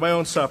get home to my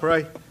own supper.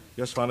 I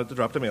just wanted to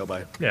drop the mail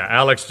by. Yeah,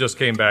 Alex just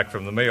came back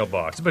from the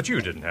mailbox, but you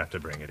didn't have to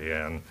bring it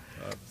in.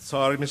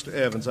 Sorry, Mr.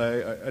 Evans.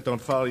 I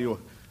don't follow you.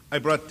 I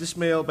brought this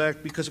mail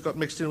back because it got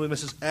mixed in with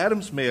Mrs.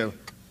 Adams' mail.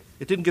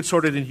 It didn't get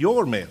sorted in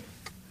your mail.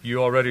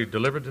 You already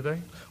delivered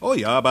today? Oh,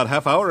 yeah, about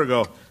half hour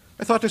ago.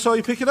 I thought I saw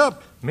you pick it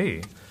up.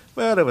 Me?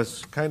 Well, it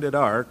was kind of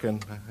dark,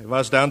 and I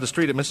was down the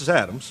street at Mrs.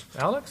 Adams.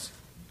 Alex,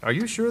 are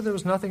you sure there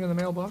was nothing in the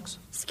mailbox?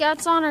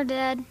 Scout's honor,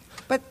 Dad.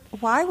 But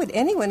why would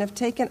anyone have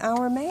taken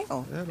our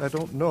mail? Well, I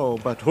don't know,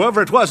 but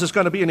whoever it was is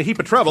going to be in a heap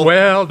of trouble.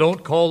 Well,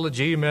 don't call the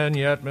G-men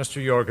yet,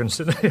 Mr.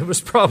 Jorgensen. It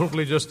was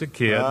probably just a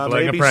kid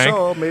playing a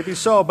prank. Maybe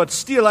so, but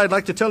still, I'd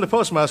like to tell the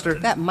postmaster.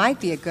 That might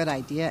be a good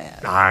idea,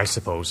 Ed. I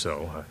suppose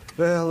so.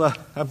 Well,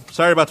 I'm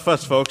sorry about the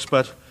fuss, folks,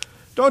 but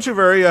don't you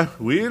worry.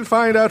 We'll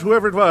find out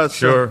whoever it was.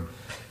 Sure.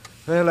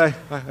 So, well,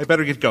 I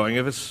better get going.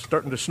 If it's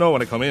starting to snow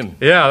when I come in.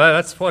 Yeah,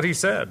 that's what he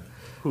said.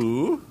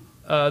 Who?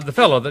 The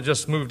fellow that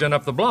just moved in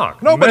up the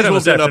block. Nobody's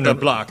moved in up the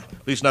block.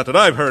 At least not that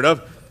I've heard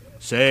of.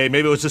 Say,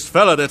 maybe it was this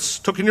fella that's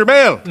took in your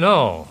mail.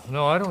 No,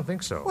 I don't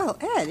think so. Well,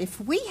 Ed, if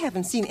we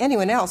haven't seen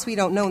anyone else we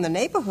don't know in the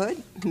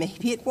neighborhood,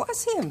 maybe it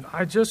was him.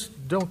 I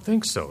just don't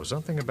think so.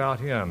 Something about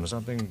him.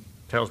 Something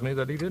tells me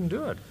that he didn't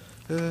do it.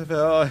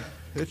 Well,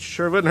 it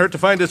sure wouldn't hurt to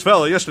find this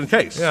fella, just in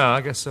case. Yeah,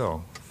 I guess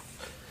so.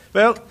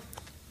 Well,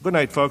 good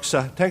night, folks.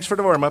 Thanks for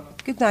the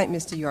warm-up. Good night,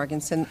 Mr.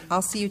 Jorgensen.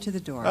 I'll see you to the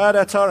door.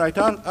 That's all right.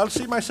 I'll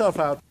see myself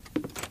out.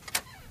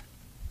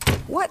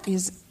 What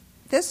is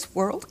this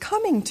world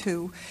coming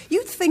to?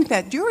 You'd think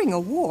that during a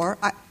war...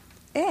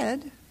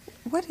 Ed,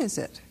 what is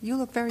it? You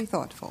look very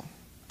thoughtful.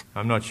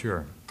 I'm not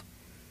sure.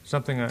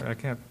 Something I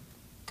can't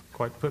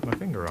quite put my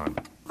finger on.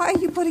 Why are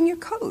you putting your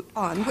coat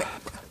on?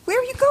 Where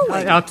are you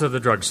going? Out to the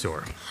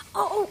drugstore.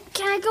 Oh,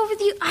 can I go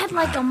with you? I'd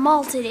like a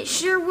malted. It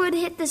sure would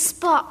hit the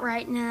spot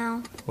right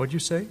now. What'd you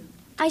say?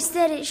 I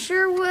said it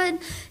sure would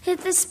hit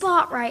the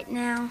spot right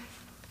now.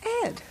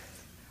 Ed,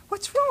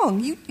 what's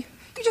wrong? You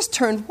just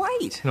turned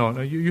white. No,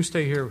 you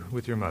stay here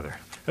with your mother.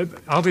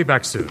 I'll be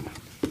back soon.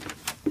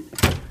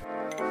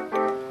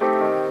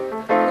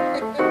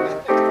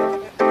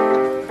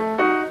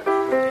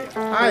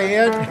 Hi,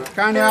 Ed.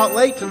 Kind of out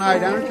late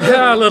tonight, aren't you?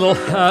 Yeah, a little.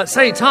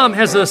 Say, Tom,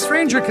 has a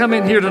stranger come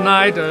in here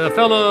tonight? A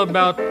fellow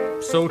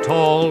about so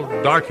tall,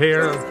 dark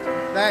hair.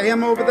 That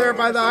him over there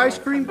by the ice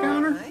cream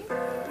counter?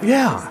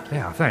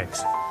 Yeah,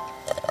 thanks.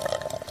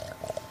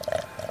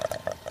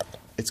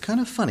 It's kind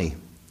of funny.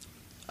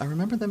 I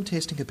remember them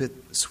tasting a bit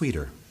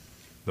sweeter.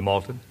 The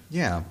malted?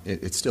 Yeah,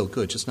 it's still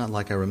good, just not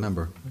like I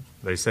remember.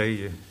 They say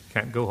you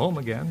can't go home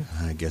again.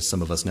 I guess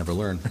some of us never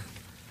learn.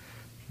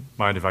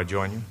 Mind if I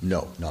join you?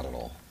 No, not at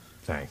all.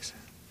 Thanks.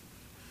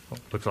 Well,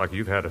 looks like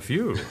you've had a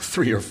few.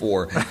 3 or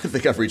 4. I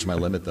think I've reached my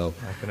limit, though.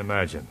 I can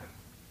imagine.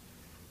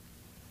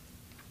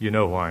 You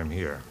know why I'm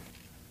here.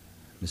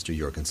 Mr.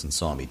 Jorgensen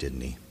saw me,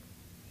 didn't he?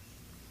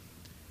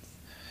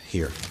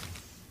 Here.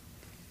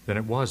 Then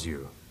it was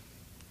you.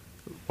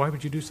 Why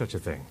would you do such a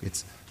thing?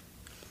 It's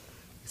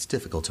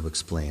difficult to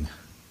explain.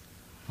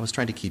 I was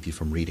trying to keep you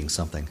from reading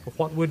something.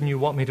 What wouldn't you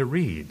want me to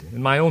read?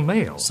 In my own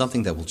mail?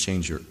 Something that will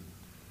change your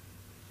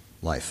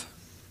life.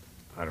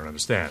 I don't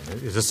understand.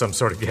 Is this some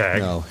sort of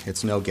gag? No,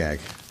 it's no gag.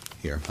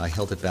 Here, I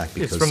held it back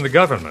because... It's from the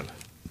government.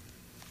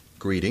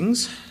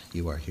 Greetings.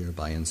 You are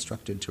hereby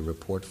instructed to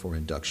report for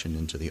induction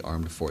into the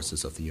Armed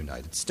Forces of the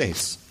United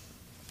States.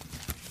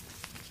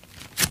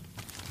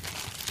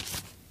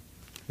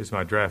 Here's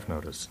my draft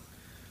notice.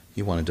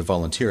 You wanted to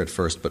volunteer at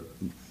first, but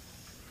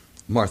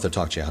Martha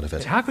talked you out of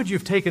it. How could you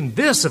have taken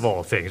this, of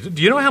all things?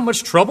 Do you know how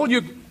much trouble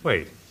you...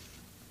 Wait.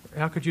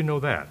 How could you know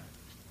that?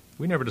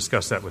 We never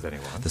discussed that with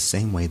anyone. The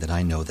same way that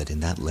I know that in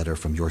that letter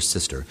from your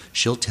sister,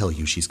 she'll tell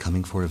you she's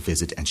coming for a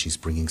visit and she's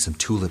bringing some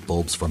tulip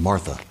bulbs for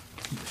Martha.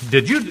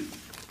 Did you...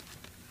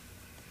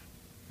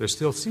 They're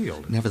still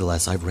sealed.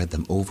 Nevertheless, I've read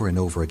them over and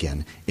over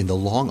again. In the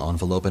long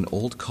envelope, an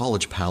old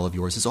college pal of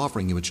yours is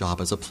offering you a job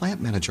as a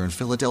plant manager in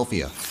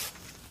Philadelphia.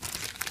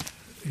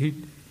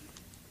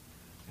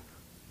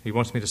 He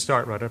wants me to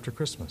start right after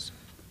Christmas.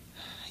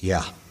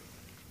 Yeah.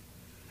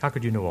 How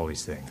could you know all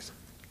these things?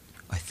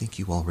 I think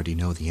you already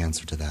know the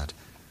answer to that.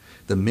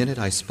 The minute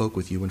I spoke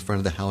with you in front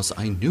of the house,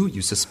 I knew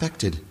you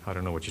suspected. I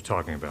don't know what you're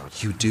talking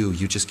about. You do.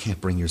 You just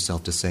can't bring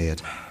yourself to say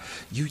it.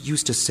 You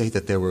used to say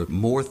that there were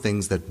more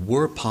things that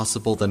were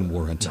possible than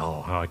weren't.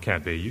 No, it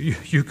can't be.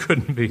 You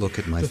couldn't be. Look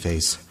at my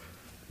face.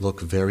 Look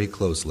very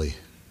closely.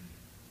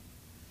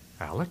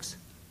 Alex?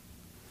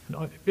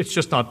 No, it's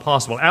just not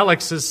possible.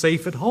 Alex is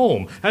safe at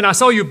home. And I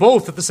saw you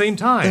both at the same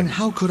time. Then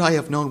how could I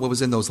have known what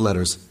was in those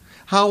letters?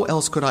 How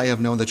else could I have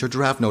known that your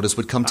draft notice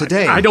would come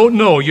today? I don't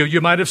know. You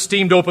might have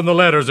steamed open the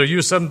letters or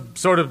used some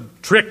sort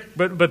of trick,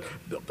 but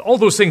all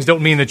those things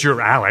don't mean that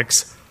you're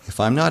Alex. If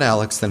I'm not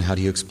Alex, then how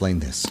do you explain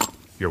this?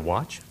 Your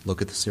watch?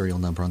 Look at the serial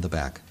number on the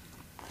back.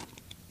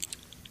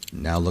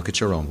 Now look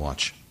at your own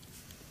watch.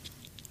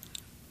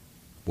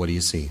 What do you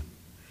see?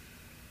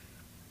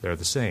 They're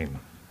the same.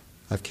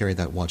 I've carried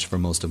that watch for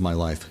most of my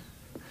life.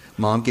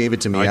 Mom gave it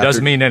to me It after...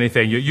 doesn't mean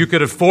anything. You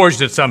could have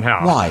forged it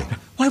somehow. Why?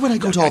 Why would I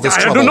go to all this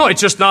trouble? I don't know.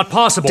 It's just not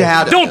possible.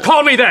 Dad... Don't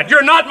call me that.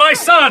 You're not my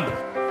son!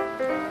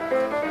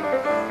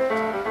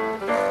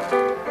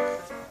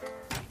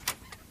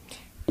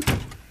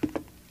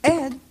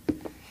 Ed,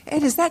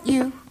 is that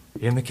you?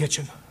 In the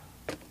kitchen.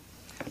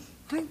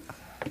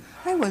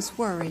 I was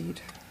worried.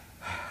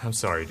 I'm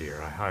sorry,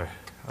 dear.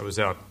 I was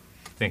out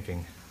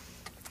thinking.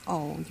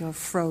 Oh, you're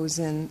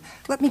frozen.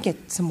 Let me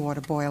get some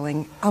water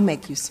boiling. I'll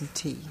make you some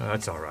tea.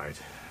 That's all right.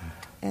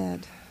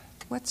 Ed,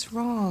 what's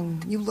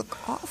wrong? You look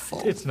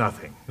awful. It's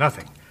nothing.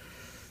 Nothing.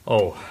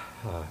 Oh,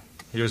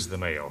 here's the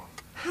mail.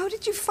 How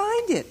did you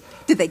find it?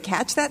 Did they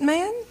catch that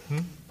man?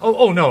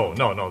 Oh,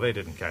 no, they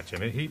didn't catch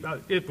him.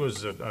 It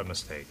was a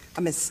mistake.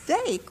 A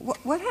mistake?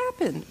 What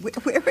happened?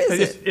 Where is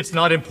it? It's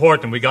not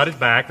important. We got it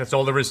back. That's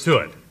all there is to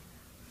it.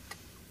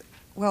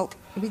 Well,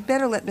 we'd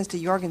better let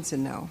Mr.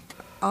 Jorgensen know.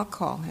 I'll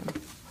call him.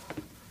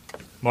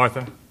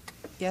 Martha?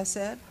 Yes,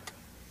 Ed?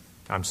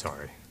 I'm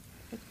sorry.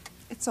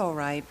 It's all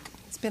right.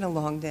 It's been a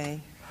long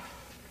day.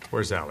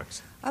 Where's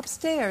Alex?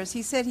 Upstairs.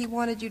 He said he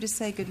wanted you to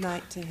say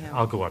goodnight to him.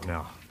 I'll go up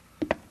now.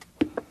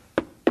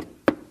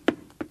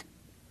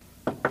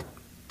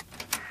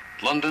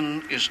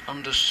 London is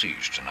under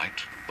siege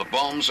tonight. The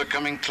bombs are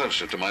coming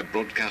closer to my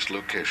broadcast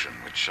location,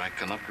 which I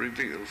cannot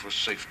reveal for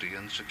safety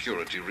and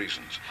security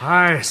reasons.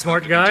 Hi,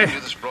 smart guy.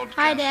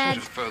 Hi, Dad.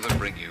 To further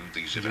bring you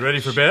these You ready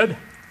for bed?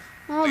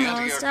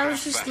 Almost. I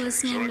was just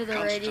listening to the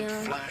radio.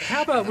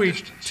 How about we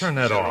turn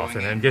that off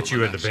and then get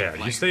you into bed?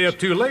 You stay up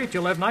too late,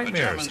 you'll have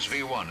nightmares.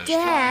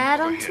 Dad,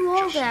 I'm too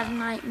old to have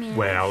nightmares.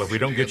 Well, if we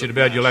don't get you to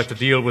bed, you'll have to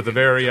deal with a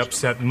very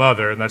upset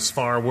mother, and that's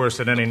far worse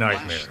than any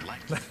nightmare.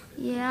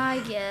 Yeah, I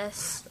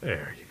guess.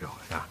 There you go.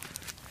 Now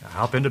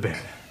hop into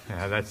bed.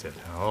 Yeah, that's it.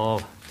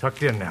 All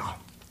tucked in now.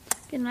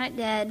 Good night,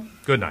 Dad.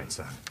 Good night,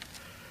 son.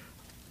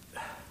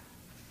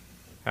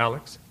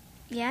 Alex?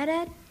 Yeah,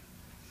 Dad?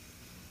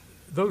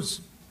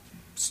 Those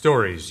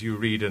stories you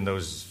read in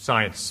those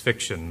science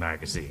fiction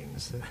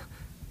magazines, do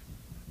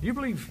you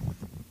believe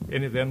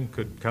any of them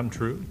could come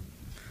true?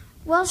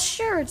 Well,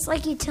 sure. It's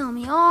like you tell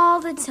me all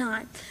the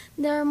time.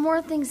 There are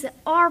more things that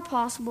are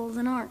possible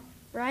than aren't,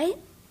 right?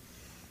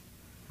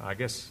 I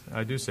guess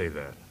I do say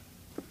that.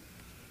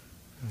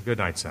 Good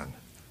night, son.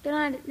 Good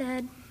night,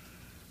 Dad.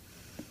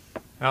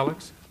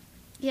 Alex,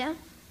 Yeah?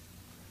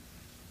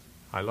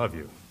 I love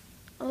you.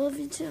 I love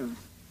you, too.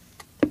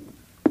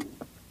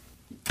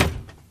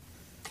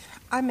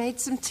 I made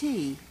some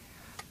tea.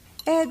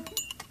 Ed,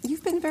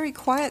 you've been very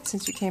quiet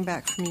since you came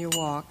back from your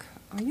walk.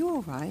 Are you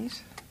all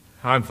right?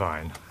 I'm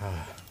fine.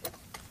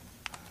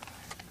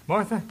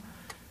 Martha,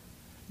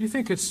 you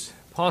think it's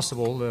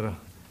possible that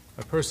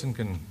a person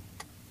can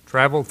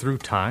travel through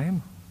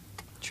time?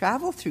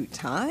 Travel through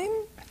time?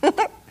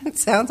 It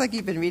sounds like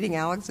you've been reading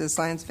Alex's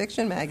science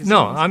fiction magazine.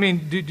 No, I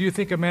mean, do you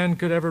think a man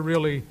could ever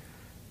really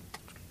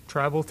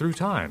travel through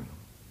time?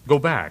 Go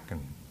back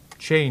and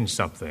change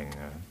something,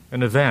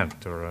 an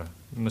event or a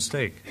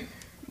mistake?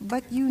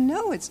 But you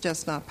know it's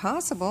just not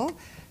possible.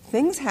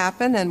 Things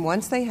happen, and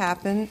once they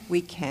happen,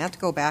 we can't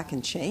go back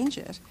and change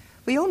it.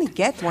 We only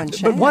get one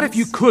chance. But what if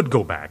you could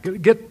go back,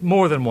 get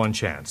more than one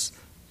chance?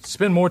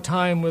 Spend more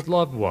time with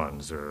loved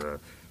ones or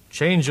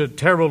change a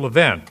terrible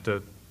event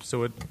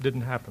so it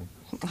didn't happen?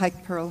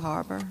 Like Pearl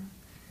Harbor.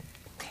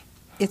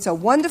 It's a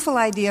wonderful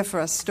idea for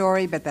a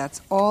story, but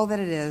that's all that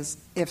it is.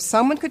 If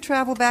someone could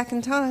travel back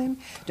in time,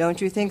 don't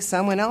you think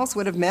someone else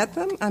would have met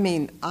them? I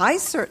mean, I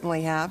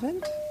certainly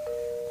haven't.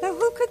 Now,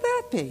 who could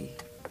that be?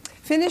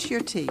 Finish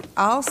your tea.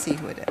 I'll see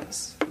who it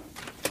is.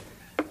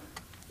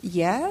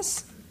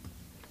 Yes?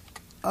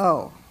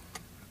 Oh.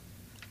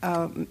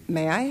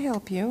 May I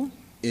help you?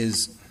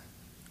 Is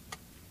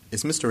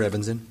Mr.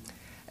 Evans in?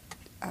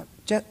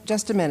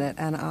 Just a minute,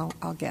 and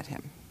I'll get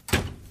him.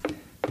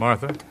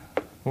 Martha,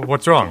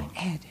 what's wrong?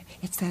 Ed,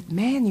 it's that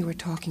man you were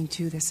talking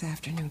to this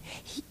afternoon.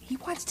 He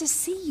wants to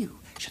see you.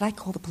 Should I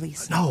call the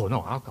police? No,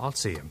 I'll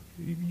see him.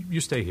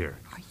 You stay here.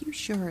 Are you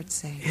sure it's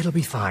safe? It'll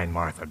be fine,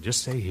 Martha.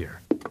 Just stay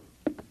here.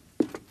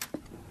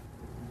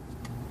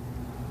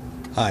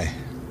 Hi.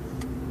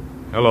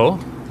 Hello?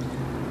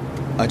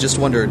 I just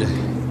wondered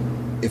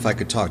if I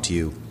could talk to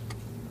you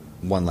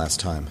one last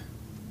time.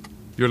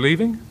 You're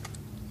leaving?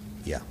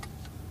 Yeah.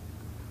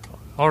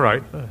 All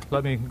right.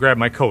 Let me grab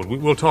my coat.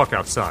 We'll talk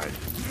outside.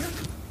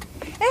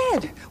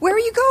 Ed, where are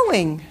you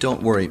going?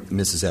 Don't worry,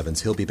 Mrs.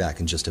 Evans. He'll be back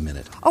in just a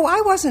minute. Oh,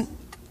 I wasn't...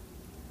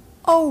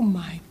 Oh,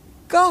 my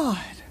God.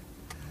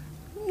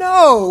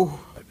 No.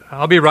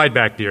 I'll be right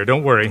back, dear.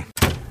 Don't worry.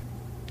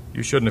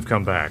 You shouldn't have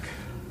come back.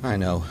 I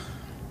know.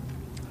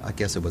 I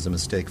guess it was a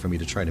mistake for me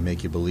to try to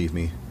make you believe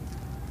me.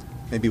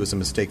 Maybe it was a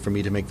mistake for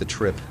me to make the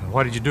trip.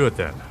 Why did you do it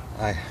then?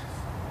 I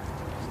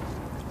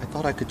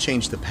thought I could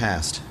change the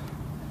past.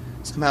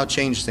 Somehow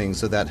change things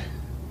so that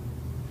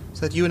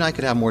you and I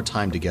could have more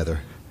time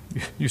together.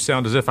 You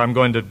sound as if I'm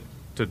going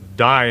to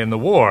die in the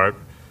war.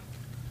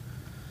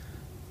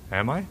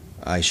 Am I?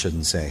 I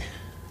shouldn't say.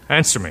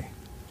 Answer me.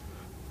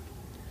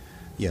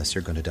 Yes,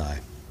 you're going to die.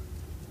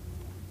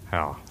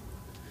 How?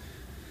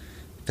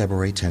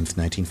 February 10th,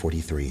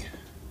 1943.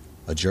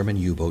 A German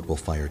U-boat will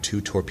fire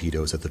 2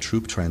 torpedoes at the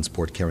troop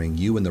transport carrying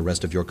you and the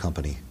rest of your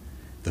company.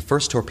 The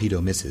first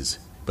torpedo misses,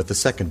 but the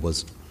second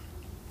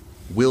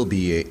will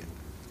be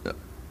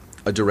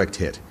a direct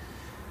hit.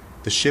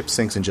 The ship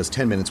sinks in just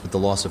 10 minutes with the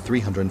loss of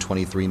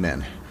 323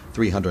 men.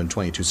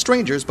 322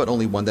 strangers, but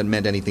only one that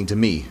meant anything to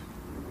me.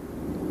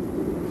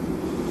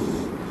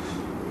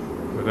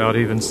 Without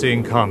even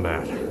seeing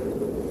combat.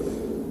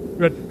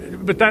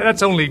 But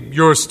that's only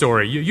your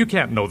story. You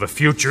can't know the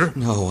future.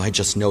 No, I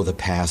just know the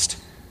past.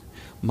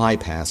 My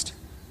past.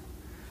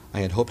 I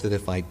had hoped that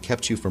if I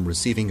kept you from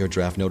receiving your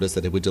draft notice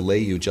that it would delay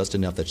you just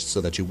enough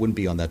so that you wouldn't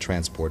be on that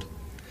transport.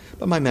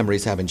 But my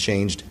memories haven't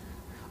changed.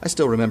 I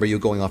still remember you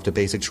going off to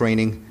basic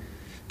training,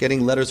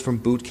 getting letters from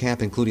boot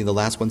camp, including the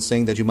last one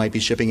saying that you might be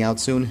shipping out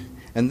soon,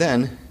 and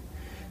then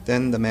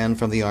the man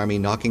from the army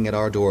knocking at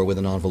our door with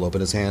an envelope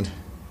in his hand.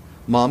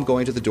 Mom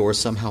going to the door,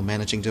 somehow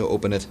managing to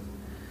open it.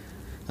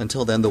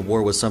 Until then, the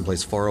war was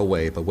someplace far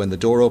away, but when the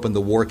door opened,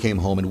 the war came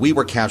home, and we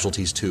were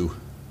casualties too.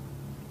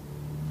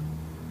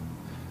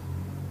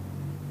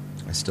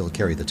 I still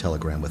carry the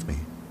telegram with me.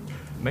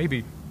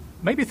 Maybe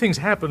things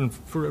happen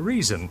for a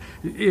reason.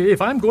 If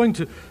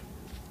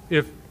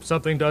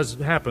something does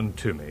happen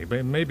to me,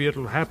 maybe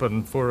it'll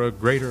happen for a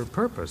greater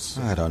purpose.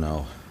 I don't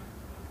know.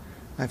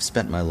 I've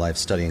spent my life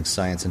studying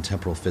science and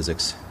temporal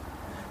physics.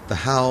 The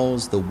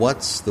hows, the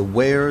whats, the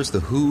wheres, the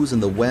whos,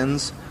 and the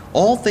whens,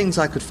 all things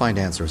I could find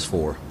answers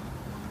for.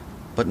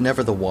 But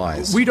never the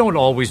whys. We don't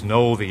always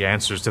know the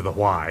answers to the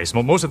whys.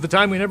 Most of the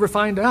time we never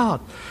find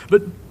out.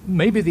 But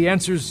maybe the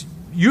answers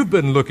you've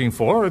been looking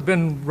for have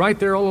been right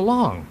there all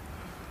along.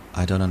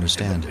 I don't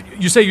understand.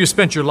 You say you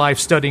spent your life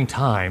studying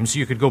time so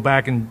you could go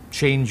back and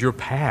change your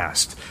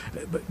past.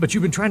 But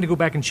you've been trying to go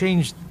back and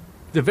change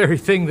the very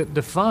thing that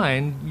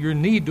defined your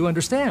need to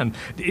understand.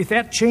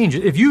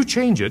 If you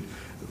change it,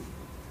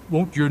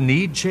 won't your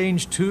need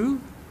change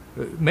too?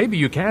 Maybe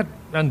you can't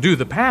undo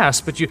the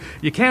past, but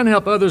you can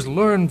help others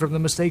learn from the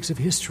mistakes of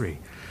history.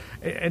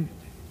 And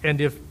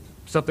if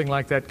something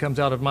like that comes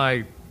out of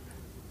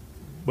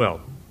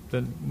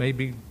then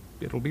maybe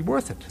it'll be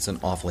worth it. It's an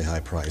awfully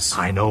high price.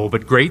 I know,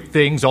 but great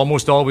things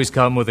almost always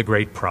come with a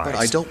great price. But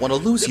I don't want to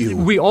lose you.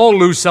 We all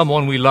lose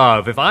someone we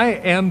love. If I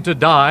am to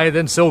die,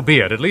 then so be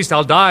it. At least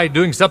I'll die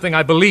doing something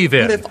I believe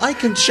in. But if I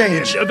can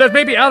change... That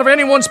may be out of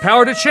anyone's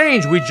power to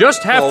change. We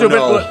just have to...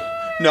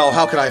 No,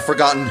 how could I have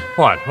forgotten?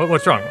 What?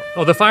 What's wrong?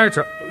 Oh, the fire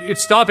truck.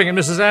 It's stopping at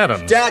Mrs.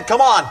 Adams. Dad, come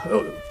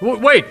on!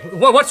 Wait,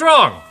 what's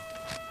wrong?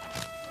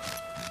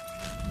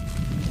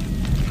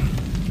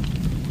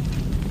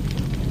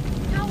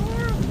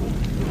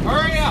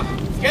 Hurry up!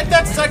 Get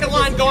that second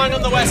line going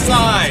on the west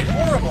side!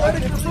 Horrible!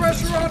 Letting the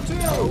pressure on,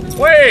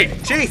 too!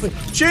 Wait! Chief!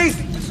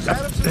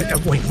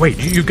 Wait,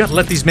 you've got to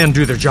let these men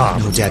do their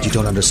job. No, Dad, you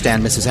don't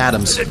understand Mrs.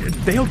 Adams.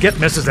 They'll get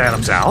Mrs.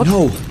 Adams out.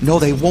 No,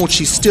 they won't.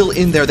 She's still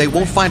in there. They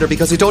won't find her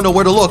because they don't know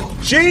where to look.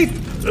 Chief!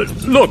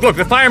 Look,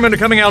 the firemen are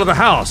coming out of the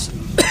house.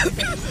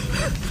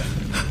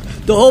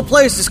 The whole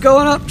place is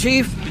going up,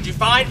 Chief. Did you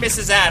find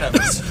Mrs.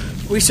 Adams?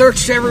 We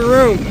searched every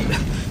room.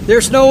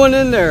 There's no one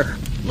in there.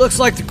 Looks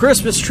like the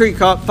Christmas tree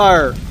caught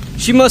fire.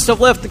 She must have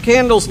left the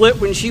candles lit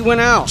when she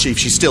went out. Chief,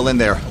 she's still in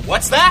there.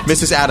 What's that?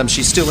 Mrs. Adams,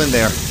 she's still in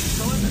there.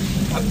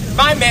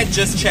 My man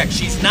just checked.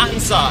 She's not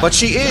inside. But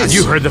she is!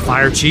 You heard the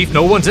fire chief.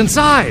 No one's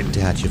inside.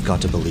 Dad, you've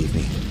got to believe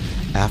me.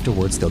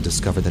 Afterwards, they'll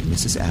discover that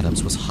Mrs.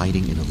 Adams was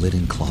hiding in a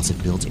linen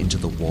closet built into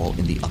the wall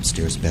in the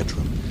upstairs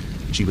bedroom.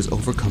 She was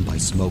overcome by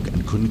smoke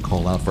and couldn't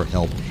call out for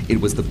help. It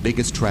was the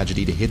biggest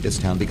tragedy to hit this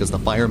town because the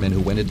fireman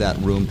who went into that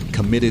room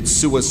committed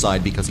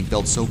suicide because he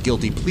felt so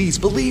guilty. Please,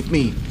 believe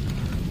me.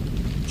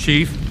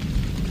 Chief,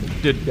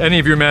 did any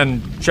of your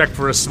men check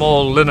for a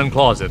small linen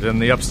closet in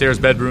the upstairs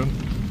bedroom?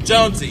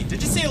 Jonesy,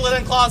 did you see a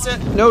linen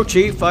closet? No,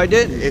 Chief, I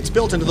didn't. It's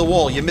built into the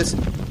wall. You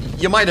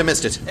might have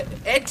missed it.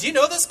 Ed, do you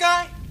know this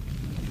guy?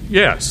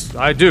 Yes,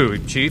 I do,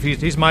 Chief.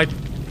 He's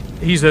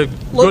a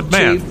Look, good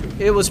man. Chief,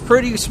 it was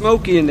pretty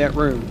smoky in that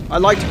room.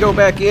 I'd like to go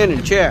back in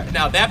and check.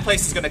 Now, that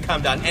place is going to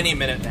come down any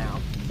minute now.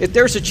 If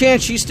there's a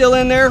chance she's still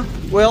in there,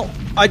 well,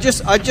 I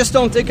just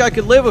don't think I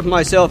could live with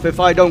myself if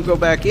I don't go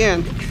back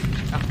in.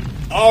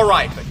 All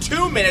right, but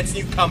 2 minutes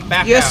and you come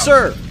back out. Yes,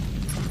 sir.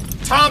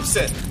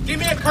 Thompson, give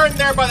me a curtain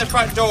there by the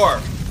front door.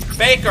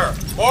 Baker,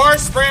 more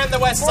spray on the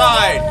west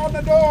side. On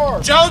the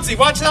door. Jonesy,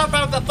 watch out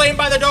for the flame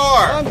by the door.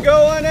 I'm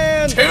going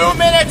in. 2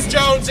 minutes,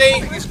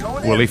 Jonesy.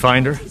 Will he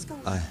find her?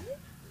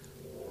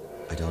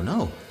 I don't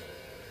know.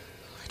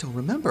 I don't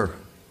remember.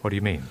 What do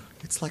you mean?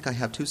 It's like I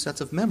have two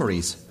sets of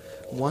memories.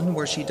 One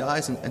where she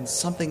dies and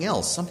something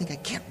else. Something I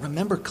can't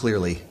remember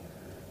clearly.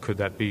 Could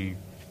that be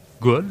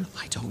good?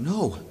 I don't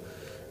know.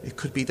 It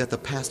could be that the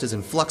past is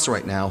in flux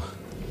right now.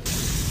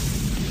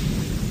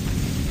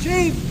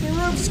 Chief, the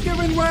roof's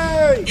giving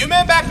way. You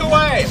men back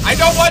away. I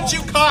don't want you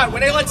caught.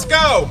 When let's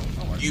go.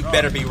 You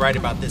better be right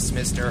about this,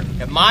 mister.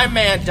 If my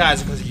man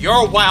dies because of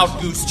your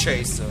wild goose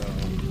chase.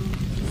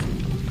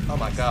 Oh,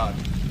 my God.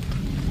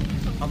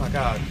 Oh, my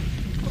God.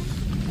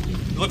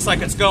 Looks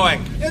like it's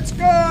going. It's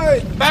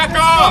good. Back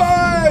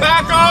off.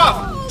 Back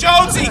off.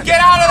 Jonesy, get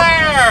out of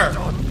there.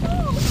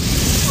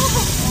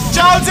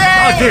 Jonesy!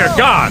 Oh, dear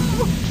God.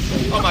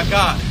 Oh, my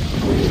God.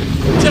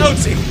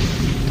 Jonesy.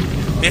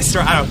 Mister,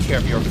 I don't care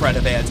if you're a friend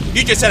of Ed's.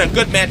 You just sent a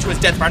good man to his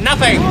death for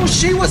nothing. Oh,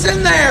 she was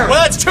in there.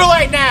 Well, it's too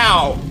late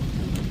now.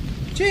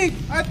 Chief,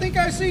 I think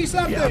I see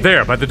something. Yeah,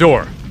 there, by the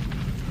door.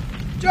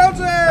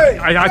 Jonesy!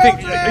 I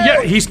think,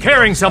 yeah, he's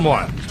carrying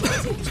someone.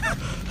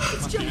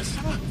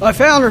 I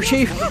found her,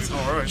 Chief.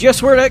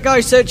 Just where that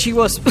guy said she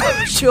was.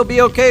 She'll be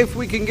okay if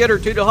we can get her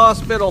to the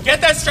hospital. Get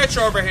that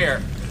stretcher over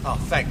here. Oh,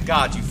 thank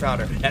God you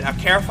found her. And now,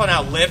 careful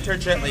now. Lift her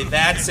gently.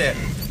 That's it.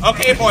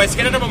 Okay, boys,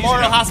 get her to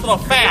Memorial Hospital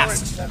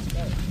fast.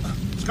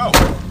 Let's go.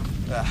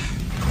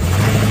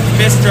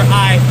 Mr.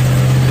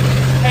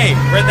 Hey,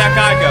 where'd that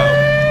guy go?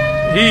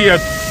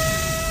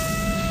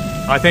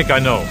 I think I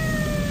know.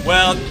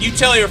 Well, you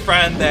tell your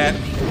friend that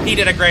he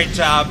did a great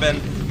job,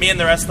 and me and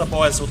the rest of the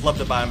boys would love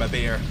to buy him a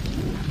beer.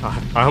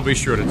 I'll be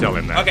sure to tell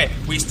him that. Okay,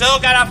 we still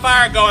got a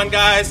fire going,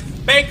 guys.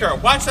 Baker,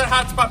 watch that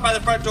hot spot by the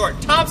front door.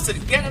 Thompson,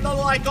 get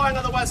another light going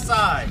on the west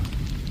side.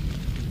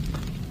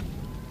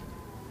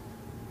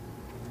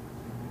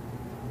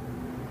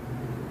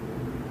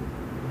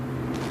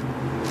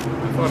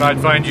 I thought I'd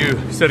find you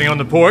sitting on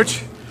the porch.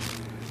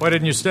 Why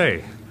didn't you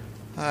stay?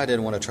 I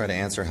didn't want to try to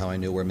answer how I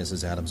knew where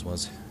Mrs. Adams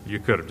was. You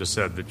could have just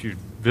said that you'd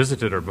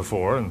visited her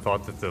before and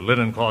thought that the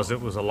linen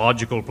closet was a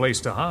logical place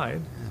to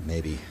hide.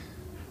 Maybe.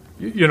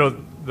 You know,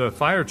 the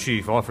fire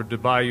chief offered to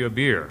buy you a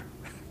beer.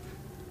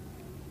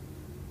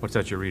 What's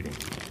that you're reading?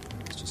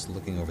 I was just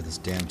looking over this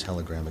damn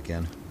telegram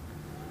again.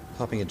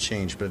 Hoping it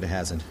changed, but it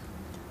hasn't.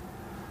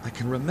 I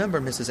can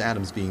remember Mrs.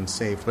 Adams being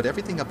saved, but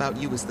everything about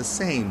you is the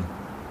same.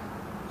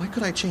 Why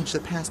could I change the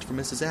past for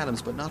Mrs.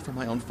 Adams, but not for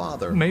my own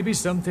father? Maybe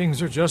some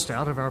things are just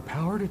out of our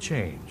power to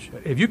change.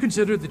 Have you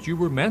considered that you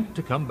were meant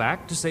to come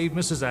back to save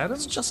Mrs.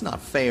 Adams? It's just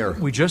not fair.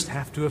 We just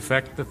have to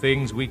affect the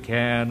things we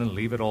can and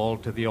leave it all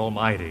to the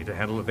Almighty to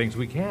handle the things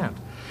we can't.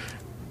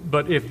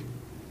 But if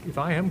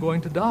I am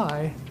going to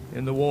die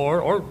in the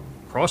war or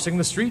crossing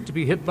the street to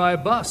be hit by a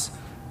bus,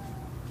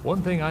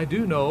 one thing I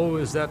do know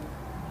is that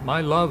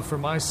my love for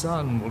my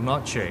son will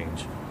not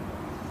change.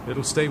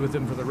 It'll stay with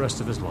him for the rest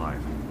of his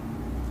life.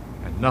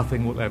 And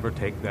nothing will ever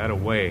take that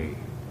away,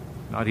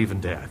 not even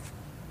death.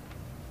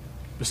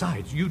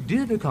 Besides, you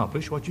did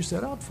accomplish what you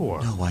set out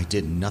for. No, I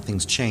didn't.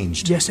 Nothing's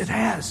changed. Yes, it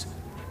has.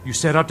 You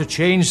set out to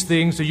change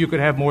things so you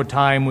could have more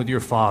time with your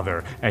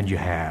father, and you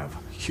have.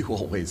 You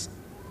always...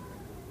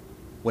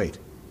 Wait.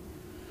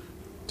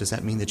 Does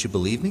that mean that you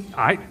believe me?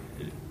 I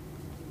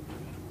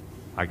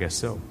guess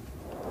so.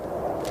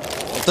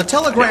 The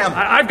telegram!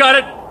 I've got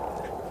it!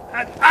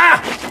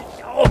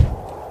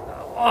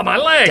 Oh, my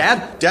leg!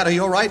 Dad, are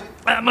you all right?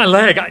 My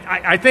leg.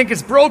 I think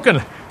it's broken.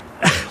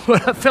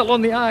 When I fell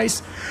on the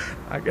ice.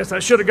 I guess I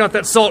should have got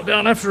that salt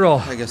down after all.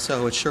 I guess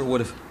so. It sure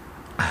would have.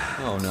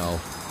 Oh, no.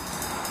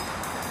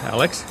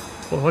 Alex?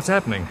 Well, what's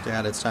happening?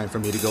 Dad, it's time for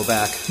me to go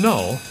back.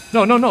 No,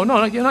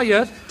 not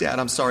yet. Dad,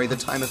 I'm sorry. The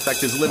time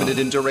effect is limited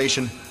in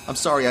duration. I'm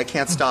sorry. I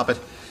can't stop it.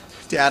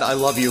 Dad, I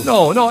love you.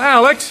 No,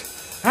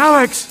 Alex!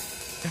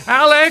 Alex!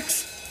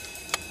 Alex?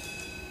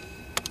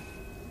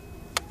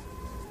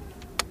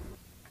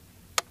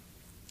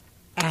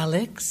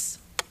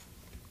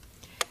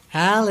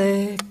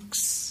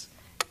 Alex?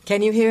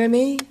 Can you hear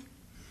me?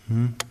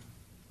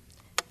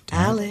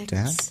 Alex.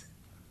 Dad?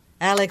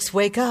 Alex,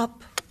 wake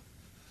up.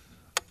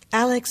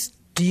 Alex,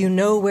 do you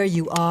know where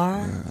you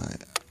are?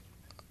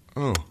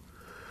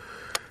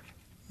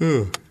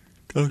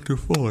 Dr.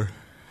 Fuller.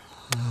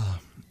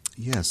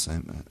 Yes,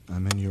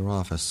 I'm in your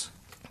office.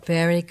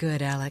 Very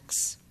good,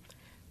 Alex.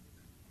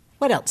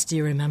 What else do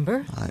you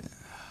remember? I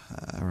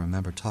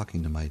remember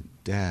talking to my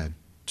dad,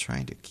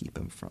 trying to keep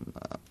him from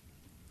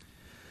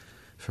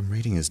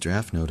reading his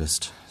draft notice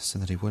so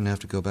that he wouldn't have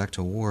to go back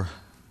to war.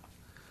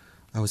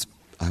 I was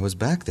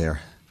back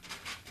there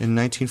in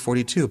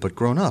 1942, but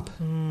grown up.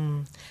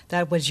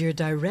 That was your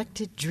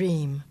directed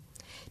dream.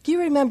 Do you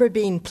remember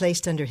being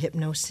placed under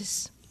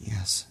hypnosis?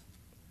 Yes.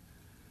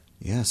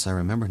 Yes, I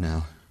remember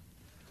now.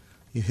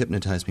 You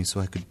hypnotized me so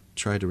I could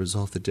try to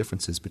resolve the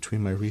differences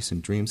between my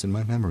recent dreams and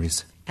my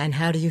memories. And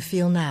how do you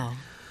feel now?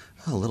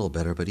 A little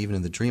better, but even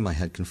in the dream I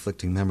had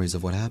conflicting memories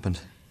of what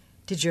happened.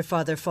 Did your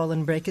father fall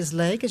and break his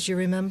leg, as you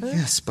remember?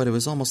 Yes, but it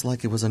was almost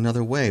like it was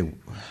another way,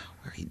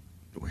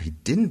 where he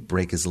didn't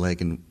break his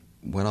leg and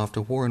went off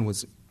to war and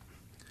was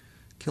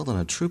killed on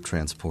a troop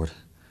transport.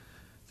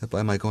 That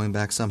by my going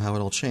back somehow it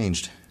all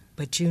changed.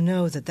 But you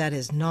know that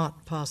is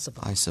not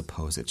possible. I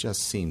suppose. It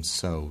just seems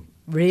so...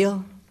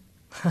 Real?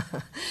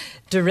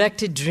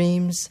 Directed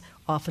dreams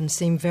often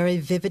seem very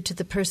vivid to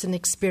the person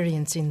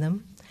experiencing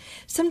them.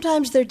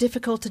 Sometimes they're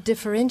difficult to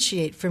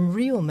differentiate from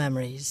real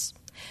memories.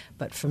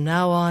 But from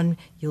now on,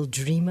 you'll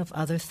dream of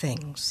other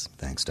things.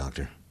 Thanks,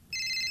 Doctor.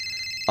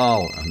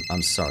 Oh,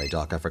 I'm sorry,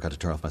 Doc. I forgot to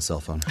turn off my cell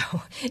phone.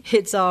 Oh,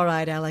 it's all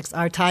right, Alex.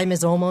 Our time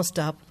is almost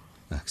up.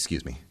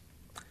 Excuse me.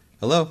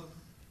 Hello?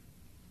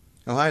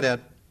 Oh, hi,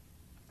 Dad.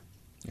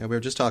 Yeah, we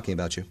were just talking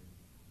about you.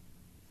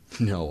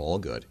 No, all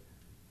good.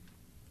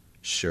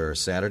 Sure,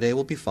 Saturday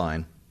will be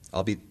fine.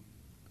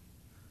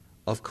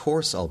 Of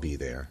course I'll be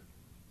there.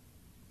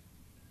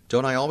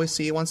 Don't I always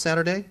see you on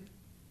Saturday?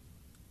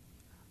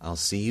 I'll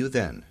see you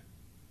then.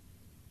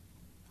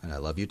 And I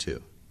love you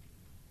too.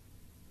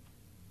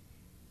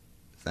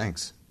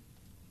 Thanks.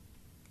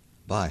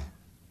 Bye.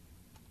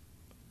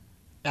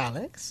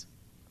 Alex?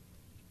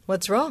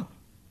 What's wrong?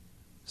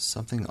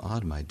 Something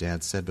odd my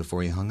dad said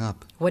before he hung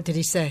up. What did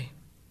he say?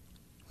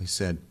 He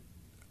said,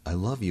 I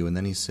love you, and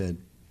then he said,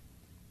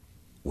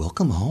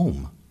 welcome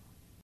home.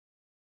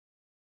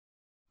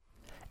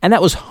 And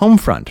that was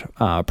Homefront,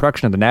 a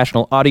production of the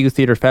National Audio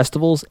Theater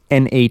Festivals,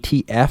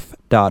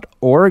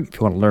 natf.org. If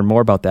you want to learn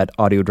more about that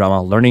audio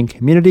drama learning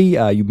community,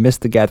 you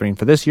missed the gathering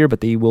for this year, but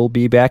they will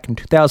be back in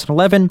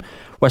 2011,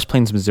 West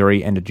Plains,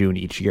 Missouri, end of June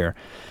each year.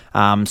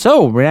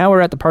 So now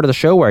we're at the part of the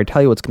show where I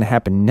tell you what's going to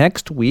happen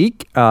next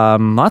week.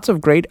 Lots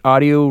of great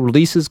audio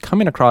releases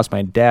coming across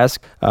my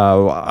desk.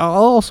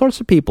 All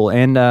sorts of people,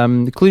 and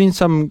including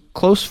some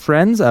close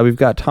friends. We've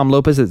got Tom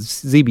Lopez at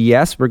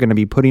ZBS. We're going to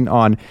be putting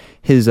on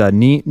his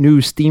new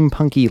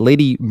steampunky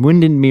Lady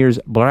Windermere's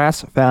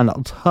Brass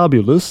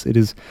Fantabulous. It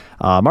is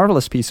a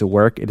marvelous piece of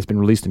work. It has been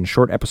released in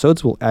short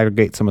episodes. We'll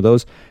aggregate some of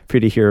those for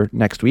you to hear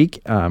next week.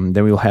 Then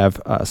we will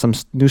have some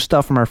new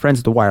stuff from our friends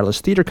at the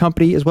Wireless Theater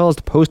Company, as well as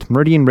the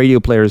Post-Meridian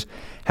Radio Players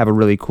have a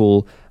really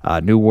cool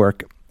new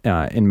work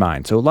in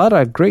mind. So a lot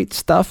of great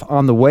stuff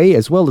on the way,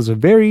 as well as a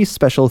very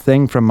special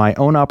thing from my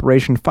own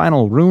operation,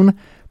 Final Rune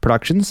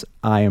Productions.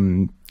 I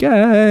am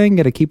going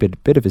to keep it a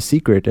bit of a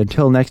secret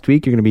until next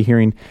week. You're going to be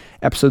hearing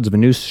episodes of a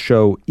new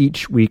show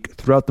each week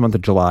throughout the month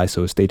of July,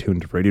 so stay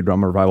tuned to Radio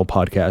Drama Revival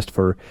Podcast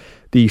for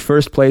the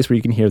first place where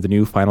you can hear the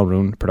new Final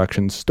Rune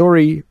Productions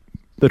story,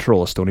 The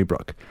Troll of Stony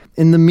Brook.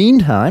 In the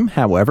meantime,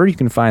 however, you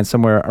can find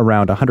somewhere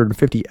around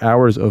 150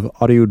 hours of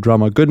audio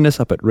drama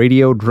goodness up at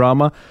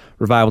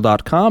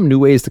radiodramarevival.com. New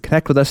ways to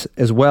connect with us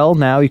as well.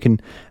 Now you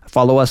can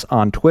follow us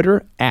on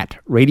Twitter at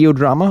Radio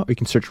Drama, or you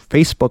can search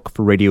Facebook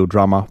for Radio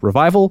Drama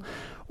Revival,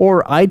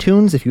 or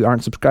iTunes. If you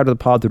aren't subscribed to the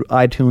pod through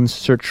iTunes,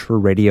 search for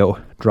Radio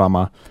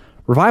Drama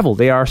Revival.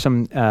 There are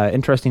some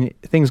interesting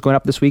things going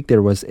up this week.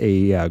 There was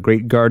a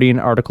great Guardian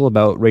article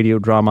about radio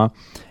drama,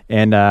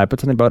 and I put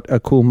something about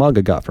a cool mug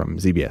I got from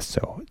ZBS.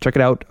 So check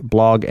it out,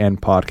 blog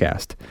and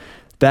podcast.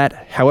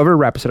 That, however,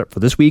 wraps it up for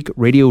this week.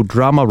 Radio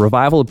Drama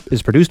Revival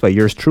is produced by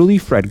yours truly,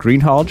 Fred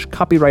Greenhalgh.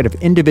 Copyright of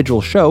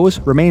individual shows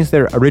remains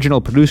their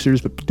original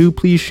producers, but do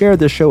please share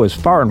this show as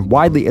far and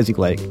widely as you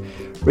like.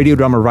 Radio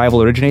Drama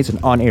Revival originates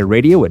in on-air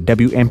radio at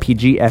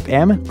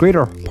WMPG-FM,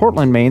 Greater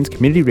Portland, Maine's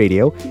community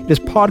radio. It is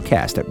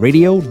podcast at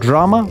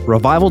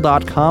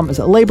radiodramarevival.com as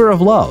a labor of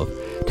love.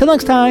 Till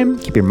next time,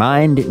 keep your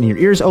mind and your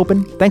ears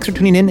open. Thanks for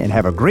tuning in and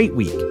have a great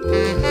week.